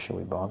 Why should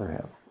we bother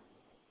him?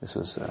 This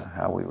was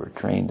how we were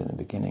trained in the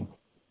beginning.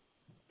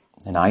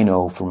 And I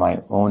know from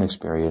my own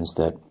experience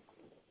that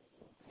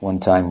one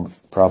time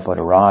Prabhupada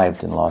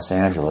arrived in Los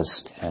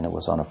Angeles, and it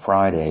was on a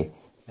Friday,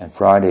 and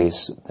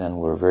Fridays then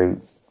were very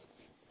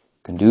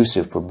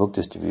conducive for book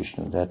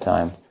distribution. At that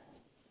time,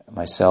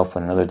 myself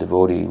and another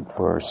devotee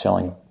were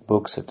selling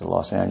books at the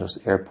Los Angeles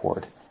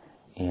airport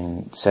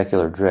in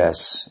secular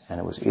dress, and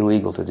it was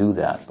illegal to do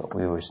that, but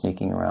we were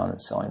sneaking around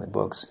and selling the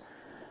books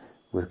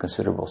with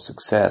considerable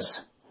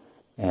success.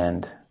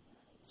 And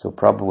so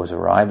Prabhupada was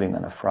arriving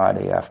on a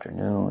Friday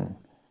afternoon,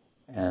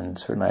 and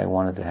certainly I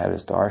wanted to have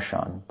his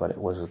darshan, but it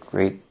was a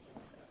great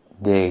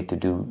day to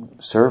do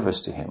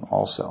service to him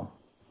also.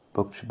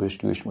 Book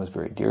distribution was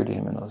very dear to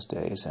him in those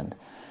days, and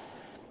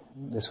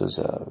this was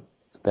the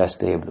best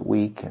day of the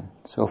week and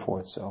so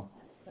forth. So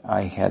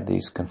I had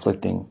these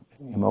conflicting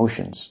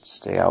emotions to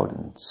stay out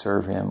and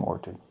serve him or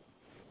to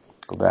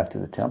go back to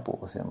the temple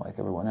with him like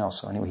everyone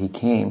else. So anyway,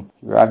 he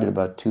arrived at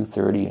about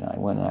 2:30, and I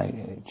went and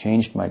I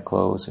changed my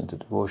clothes into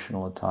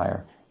devotional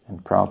attire,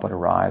 and Prabhupada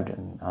arrived,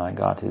 and I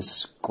got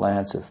his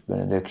glance of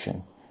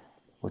benediction,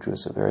 which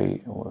was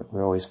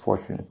we're always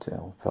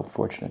felt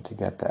fortunate to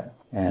get that.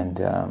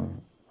 And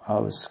I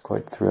was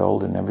quite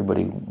thrilled,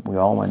 and we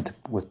all went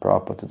with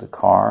Prabhupada to the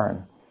car,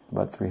 and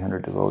about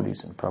 300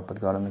 devotees, and Prabhupada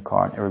got in the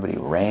car, and everybody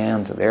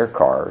ran to their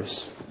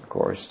cars, of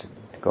course, to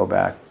go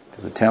back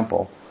to the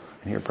temple.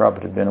 And here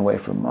Prabhupada had been away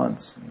for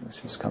months, and he was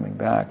just coming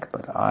back.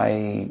 But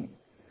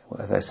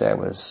as I say, I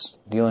was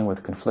dealing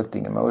with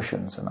conflicting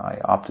emotions, and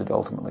I opted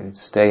ultimately to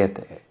stay at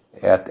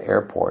the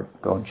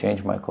airport, go and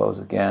change my clothes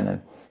again,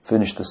 and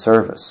finish the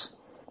service,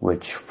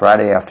 which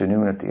Friday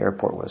afternoon at the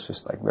airport was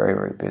just like very,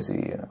 very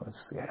busy, and it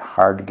was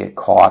hard to get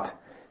caught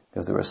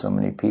because there were so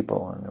many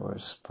people, and there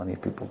was plenty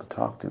of people to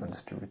talk to and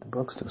distribute the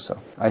books to. So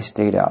I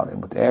stayed out,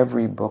 and with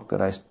every book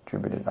that I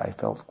distributed, I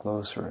felt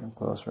closer and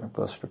closer and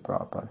closer to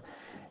Prabhupada.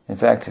 In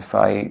fact, if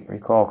I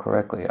recall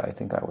correctly, I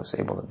think I was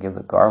able to give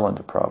the garland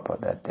to Prabhupada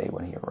that day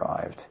when he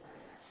arrived.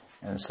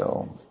 And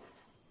so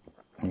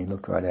he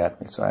looked right at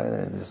me, so I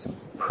had this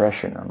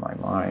impression on my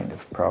mind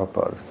of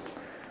Prabhupada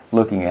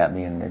looking at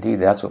me, and indeed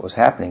that's what was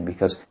happening,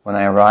 because when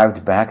I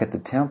arrived back at the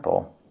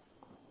temple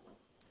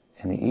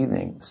in the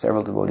evening,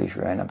 several devotees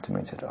ran up to me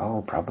and said,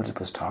 "Oh, Prabhupada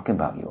was talking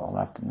about you all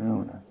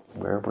afternoon.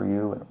 Where were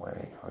you? And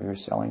where you're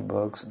selling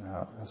books, and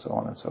so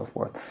on and so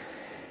forth."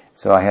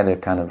 So I had a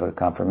kind of a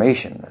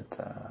confirmation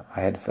that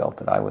I had felt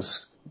that I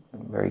was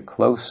very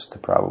close to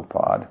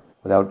Prabhupada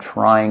without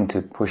trying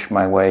to push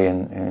my way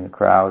in the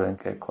crowd and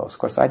get close. Of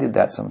course, I did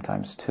that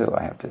sometimes too,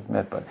 I have to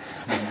admit, but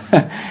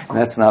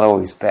that's not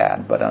always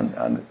bad. But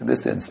on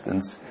this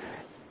instance,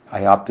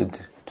 I opted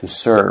to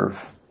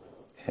serve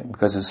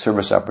because the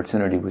service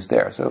opportunity was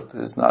there. So if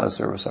there's not a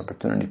service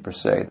opportunity per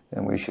se,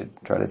 then we should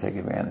try to take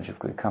advantage of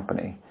good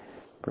company,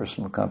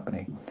 personal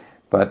company.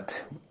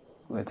 But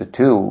if the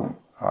two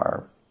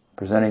are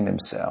presenting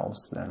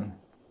themselves, then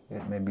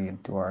it may be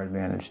to our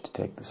advantage to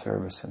take the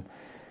service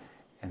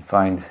and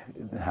find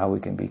how we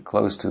can be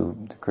close to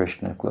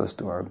Krishna, close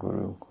to our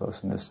Guru,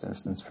 close in this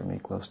instance for me,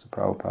 close to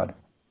Prabhupada,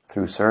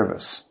 through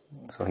service.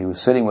 So he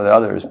was sitting with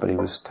others, but he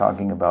was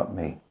talking about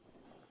me.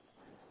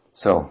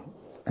 So,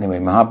 anyway,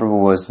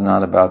 Mahaprabhu was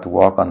not about to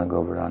walk on the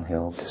Govardhana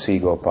hill to see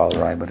Gopal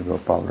Rai, but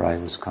Gopal Rai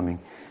was coming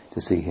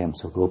to see him.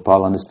 So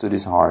Gopal understood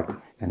his heart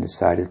and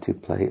decided to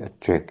play a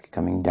trick.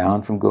 Coming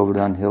down from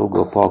Govardhana hill,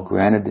 Gopal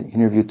granted an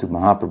interview to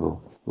Mahaprabhu,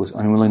 who was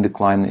unwilling to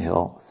climb the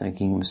hill,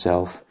 thinking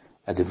himself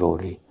a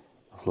devotee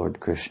of Lord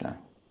Krishna.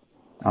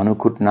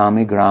 Anukut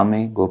name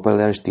grame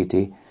Gopalar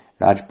stiti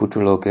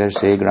Rajputra loker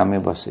se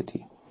grame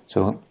vasiti.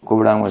 So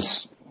Govardhan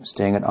was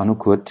staying at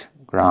Anukut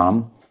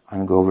Gram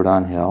on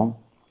Govardhan hill,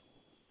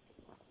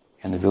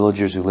 and the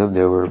villagers who lived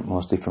there were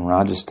mostly from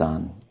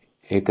Rajasthan.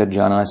 Eka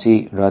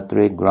janasi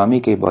ratre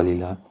grami ke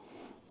balila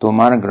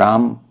tomar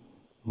gram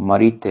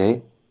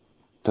marite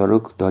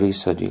taruk dari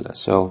sajila.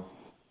 So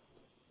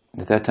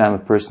at that time a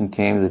person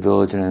came to the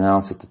village and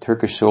announced that the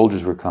Turkish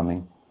soldiers were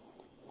coming,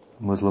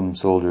 Muslim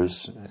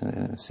soldiers,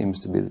 and it seems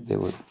to be that they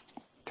were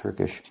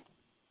Turkish,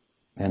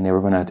 and they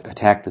were going to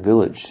attack the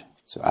village.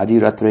 So adi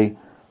ratre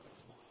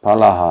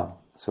parlaha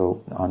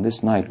So on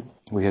this night,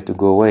 we had to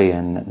go away,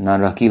 and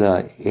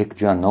Narakila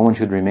Ekjan, no one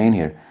should remain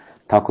here.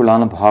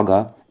 Takulana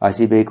Bhaga,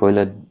 Asibe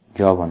Koila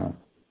Javana.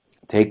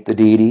 Take the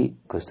deity,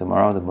 because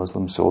tomorrow the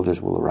Muslim soldiers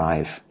will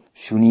arrive.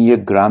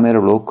 Shuniya Gramer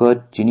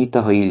Loka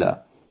Chinita Haila.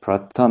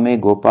 Prathame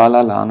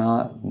Gopala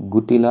Lana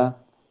Gutila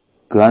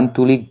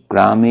Grantuli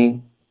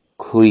Grame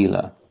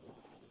Kuila.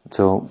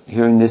 So,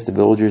 hearing this, the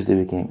villagers, they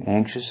became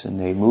anxious,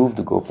 and they moved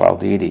the Gopal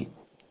deity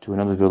to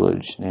another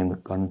village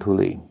named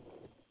Gantuli.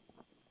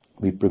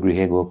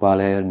 Vipragrihe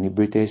Gopale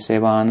Nibrite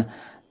Sevan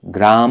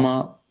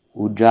Grama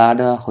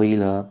Ujada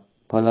Hoila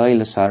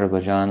Palaila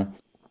Sarvajan.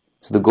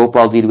 So the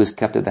Gopal deity was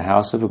kept at the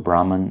house of a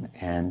Brahmin,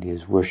 and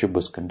his worship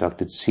was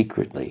conducted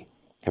secretly.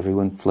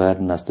 Everyone fled,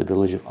 and thus the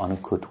village of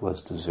Anukut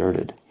was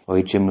deserted.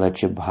 Oichim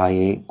leche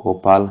bhaye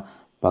Gopal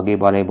bage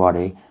bare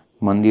bare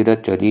mandira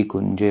chadi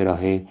kunje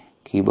rahe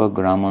kiba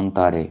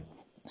gramantare.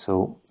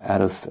 So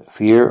out of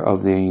fear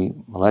of the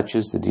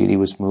Malechas, the deity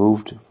was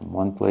moved from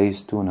one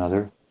place to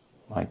another,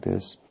 like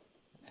this,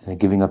 and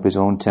giving up his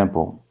own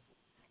temple.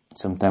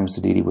 Sometimes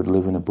the deity would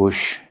live in a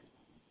bush,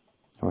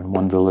 or in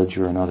one village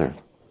or another.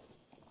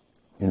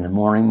 In the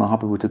morning,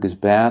 Mahaprabhu took his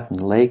bath in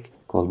the lake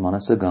called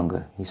Manasa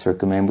Ganga. He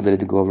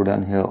circumambulated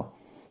Govardhana Hill.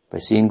 By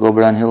seeing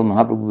Govardhana Hill,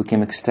 Mahaprabhu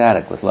became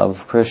ecstatic with love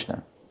of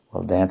Krishna.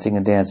 While dancing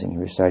and dancing, he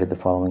recited the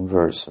following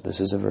verse. So this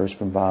is a verse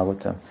from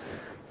Bhagavatam.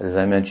 As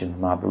I mentioned,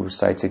 Mahaprabhu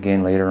cites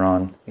again later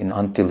on in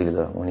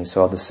Antilila, when he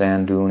saw the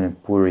sand dune in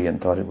Puri and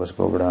thought it was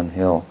Govardhana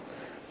Hill.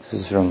 This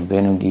is from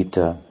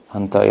Venugita.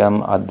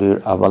 Hantayam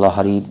adir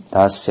avalahari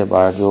dasya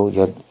bharjo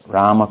yad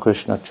Rama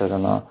Krishna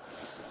charana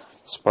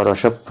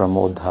sparasha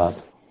pramodhat.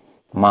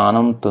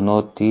 Manam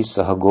tunoti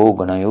sahago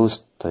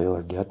ganayos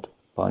tayordyat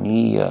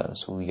paniya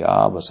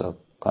suyavasa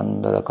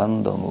kandara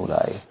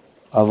kandamulai.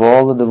 Of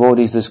all the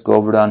devotees, this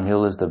Govardhana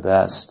Hill is the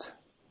best.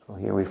 So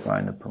here we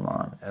find the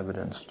Praman,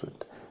 evidence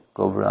that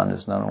Govardhana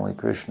is not only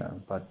Krishna,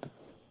 but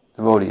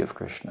devotee of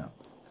Krishna.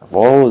 Of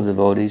all the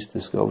devotees,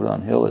 this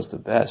Govardhana Hill is the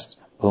best.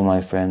 Oh,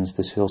 my friends,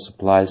 this hill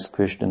supplies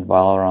Krishna and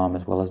Balaram,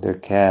 as well as their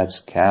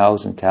calves,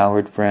 cows, and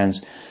cowherd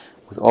friends,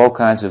 with all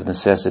kinds of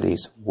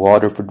necessities: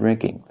 water for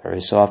drinking,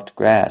 very soft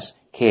grass,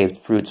 cakes,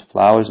 fruits,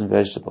 flowers, and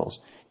vegetables.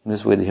 In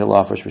this way, the hill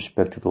offers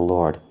respect to the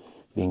Lord.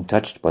 Being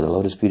touched by the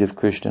lotus feet of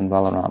Krishna and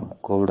Balaram,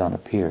 Govardhana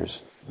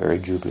appears very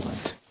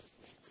jubilant.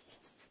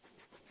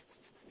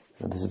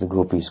 So this is the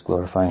gopis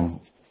glorifying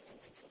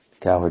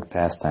cowherd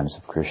pastimes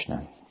of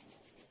Krishna.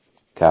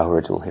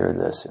 Cowherds will hear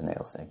this and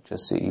they'll think,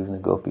 just see, even the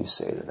gopis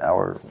say that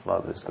our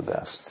love is the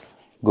best.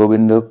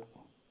 Govinda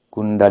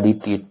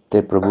kundaditi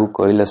te prabhu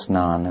koila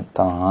snan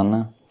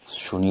tahan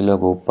shunila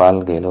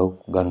gopal gelo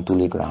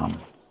gantuli gram.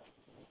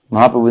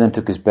 Mahaprabhu then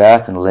took his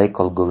bath in a lake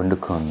called Govinda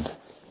Kund.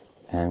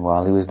 And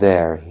while he was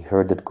there, he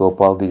heard that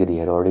Gopal deity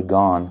had already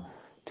gone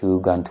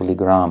to Gantuli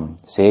Gram.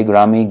 Se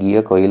grami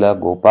giya koila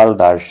Gopal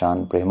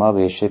darshan prema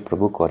veshe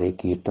prabhu kore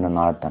kirtana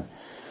nartan.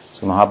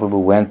 So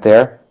Mahaprabhu went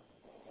there,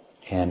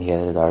 and he had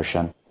a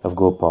darshan of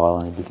Gopal,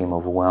 and he became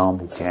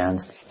overwhelmed. He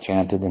danced, he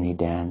chanted, and he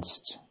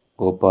danced.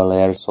 Gopal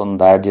er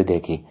sondarja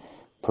deki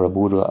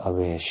prabhura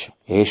avesh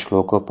esh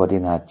loko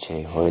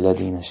padinache hoila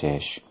dina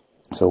shesh.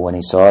 So when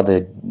he saw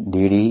the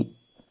deity,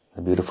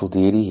 the beautiful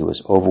deity, he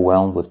was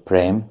overwhelmed with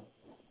prem,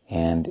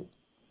 and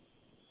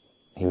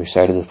he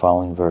recited the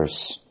following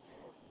verse,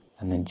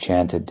 and then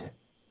chanted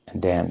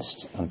and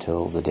danced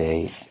until the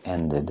day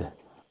ended.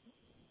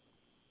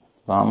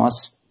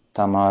 Vamas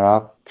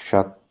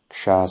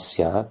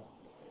tamarakshakshasya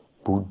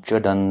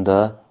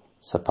pujadanda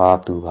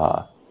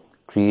sapatubha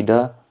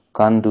krida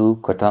kandu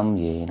katam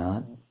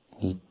yena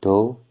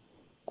nito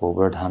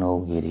govardhano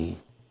giri.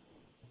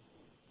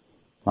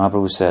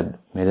 Mahaprabhu said,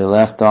 may the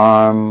left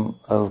arm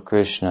of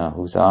Krishna,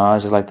 whose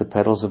eyes are like the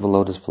petals of a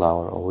lotus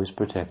flower, always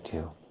protect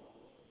you.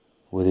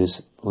 With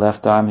his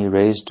left arm he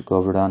raised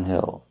Govardhana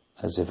Hill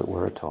as if it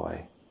were a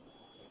toy.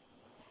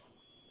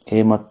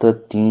 E matta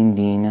teen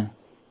deen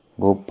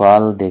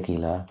Gopal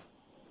dekila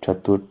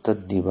chaturta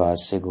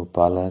divase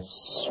Gopala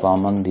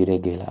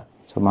swamandire gela.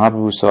 So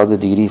Mahaprabhu saw the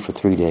deity for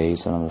 3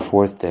 days, and on the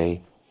 4th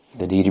day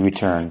the deity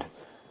returned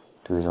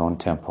to his own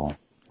temple.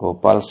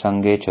 Gopal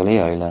sange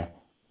chale aila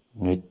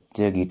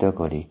Nritya Gita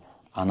Kori,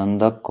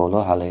 Ananda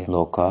Kola Hale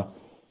Loka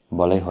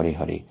Bale Hari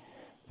Hari.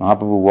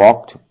 Mahaprabhu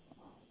walked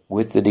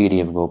with the deity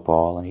of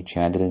Gopal, and he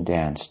chanted and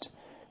danced.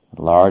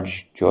 A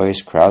large,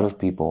 joyous crowd of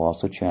people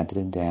also chanted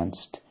and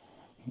danced,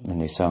 and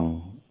they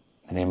sung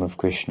the name of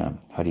Krishna,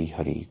 Hari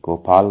Hari.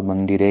 Gopal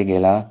Mandire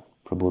Gela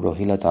Prabhu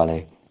Rohila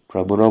Tale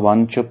Prabhu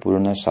Vancha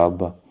Purna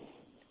Sabha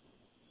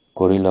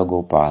Korila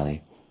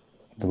Gopali.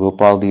 The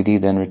Gopal deity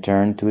then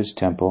returned to his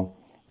temple,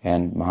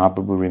 and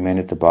Mahaprabhu remained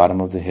at the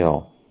bottom of the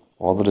hill.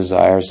 All the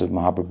desires of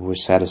Mahaprabhu were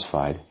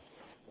satisfied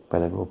by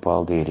the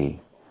Gopal deity.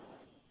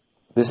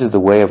 This is the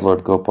way of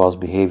Lord Gopal's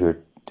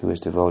behavior to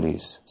his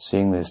devotees.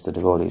 Seeing this, the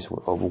devotees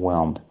were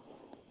overwhelmed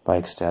by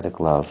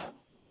ecstatic love.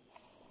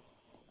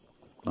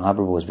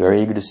 Mahaprabhu was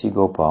very eager to see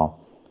Gopal,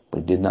 but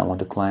he did not want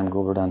to climb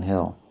Govardhana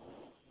Hill.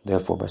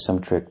 Therefore, by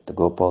some trick, the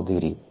Gopal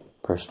deity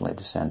personally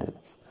descended.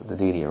 So the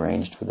deity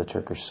arranged for the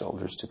Turkish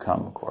soldiers to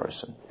come, of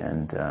course,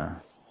 and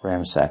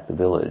ransack the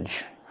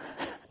village.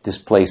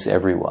 displace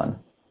everyone,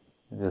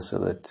 just so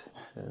that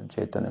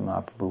Chaitanya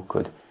Mahaprabhu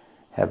could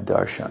have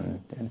darshan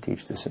and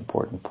teach this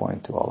important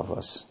point to all of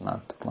us,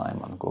 not to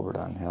climb on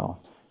Govardhan Hill.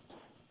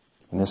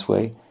 In this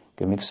way,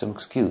 give me some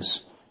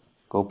excuse.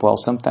 Gopal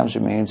sometimes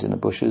remains in the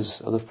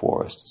bushes of the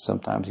forest,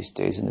 sometimes he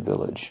stays in the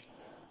village.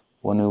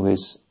 One who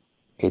is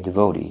a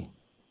devotee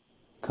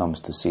comes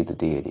to see the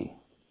deity.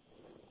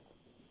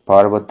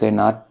 Parvate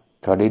nat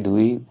tade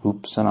dui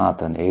rup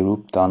sanatan, e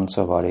rup tan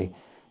savare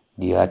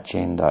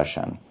diyachen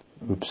darshan.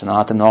 Rup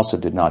Sanatan also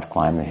did not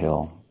climb the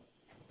hill.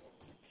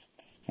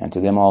 And to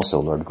them also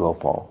Lord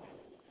Gopal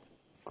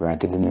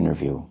granted an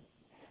interview.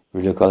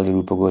 Rujakali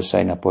Rupa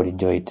Gosai Napori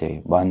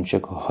Joite,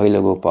 Banchak Hoila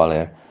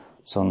Gopaler,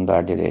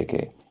 Sundar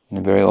Direke. In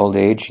a very old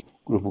age,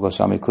 Rupa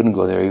Goswami couldn't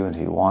go there even if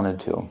he wanted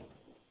to,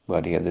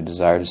 but he had the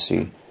desire to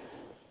see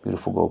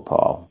beautiful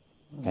Gopal.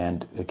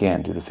 And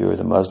again, due to fear of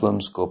the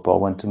Muslims, Gopal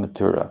went to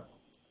Mathura,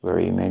 where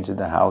he remained in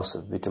the house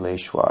of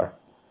Vitaleshwar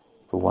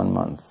for 1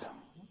 month.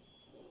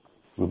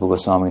 Rupa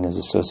Goswami and his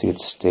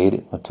associates stayed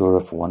at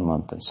Mathura for 1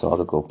 month and saw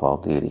the Gopal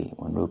deity.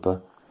 When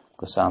Rupa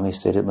Goswami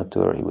stayed at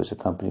Mathura, he was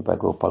accompanied by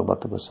Gopal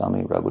Bhatta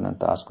Goswami, Raghunath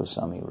Das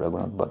Goswami,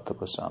 Raghunath Bhatta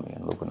Goswami,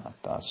 and Lokanath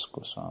Das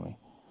Goswami.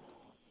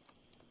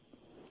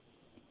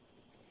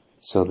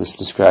 So this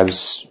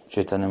describes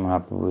Chaitanya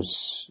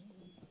Mahaprabhu's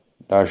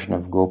darshan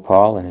of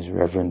Gopal and his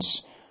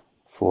reverence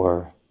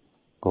for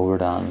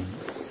Govardhan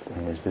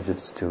and his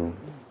visits to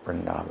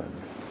Vrindavan.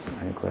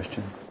 Any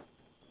question?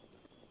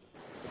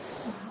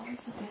 How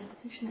is it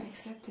that Krishna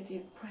accepted the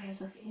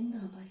prayers of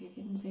Indra, but he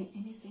didn't say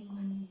anything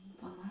when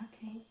Brahma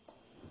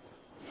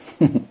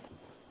came?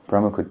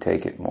 Brahma could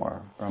take it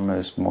more. Brahma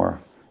is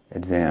more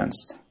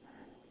advanced.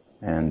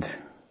 And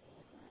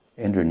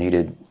Indra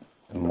needed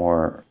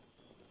more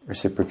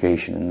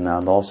reciprocation,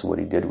 and also what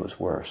he did was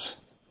worse.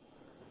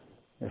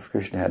 If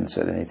Krishna hadn't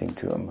said anything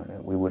to him,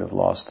 we would have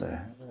lost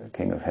the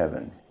king of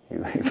heaven.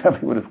 He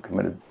probably would have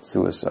committed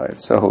suicide.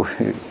 So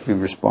we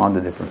respond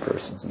to different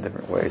persons in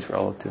different ways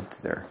relative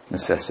to their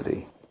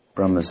necessity.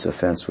 Brahma's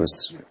offense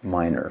was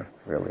minor,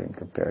 really,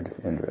 compared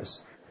to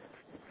Indra's.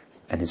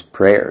 And his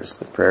prayers,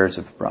 the prayers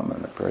of Brahma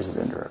and the prayers of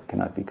Indra,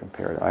 cannot be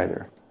compared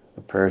either.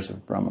 The prayers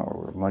of Brahma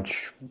were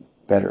much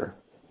better,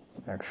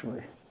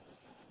 actually,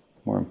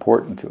 more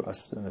important to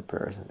us than the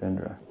prayers of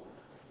Indra.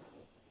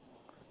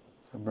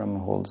 So Brahma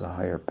holds a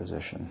higher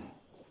position.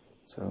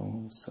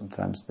 So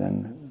sometimes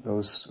then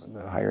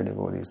the higher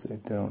devotees, they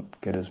don't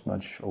get as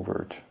much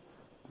overt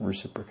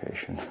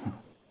reciprocation.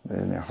 But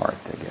in their heart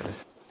they get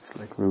it. It's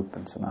like Rupa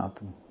and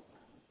Sanatan.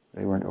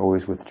 They weren't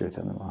always with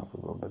Chaitanya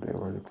Mahaprabhu, but they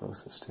were the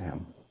closest to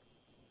him.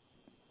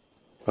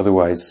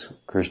 Otherwise,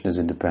 Krishna is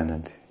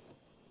independent.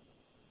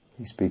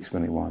 He speaks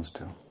when he wants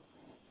to.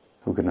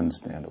 Who can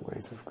understand the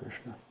ways of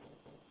Krishna?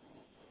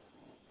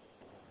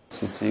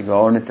 Shri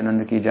Gaur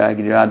Nityananda ki jai,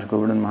 Giriraj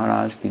Govardhan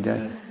Maharaj ki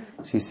jai,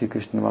 Shri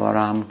Krishna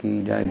Balaram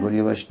ki jai,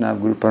 Gauriya Vaishnava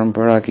Guru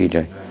Parampara ki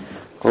jai,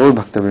 Gaur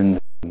Bhakta Vrinda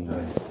ki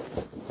jai,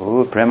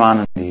 Gaur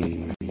Premanandi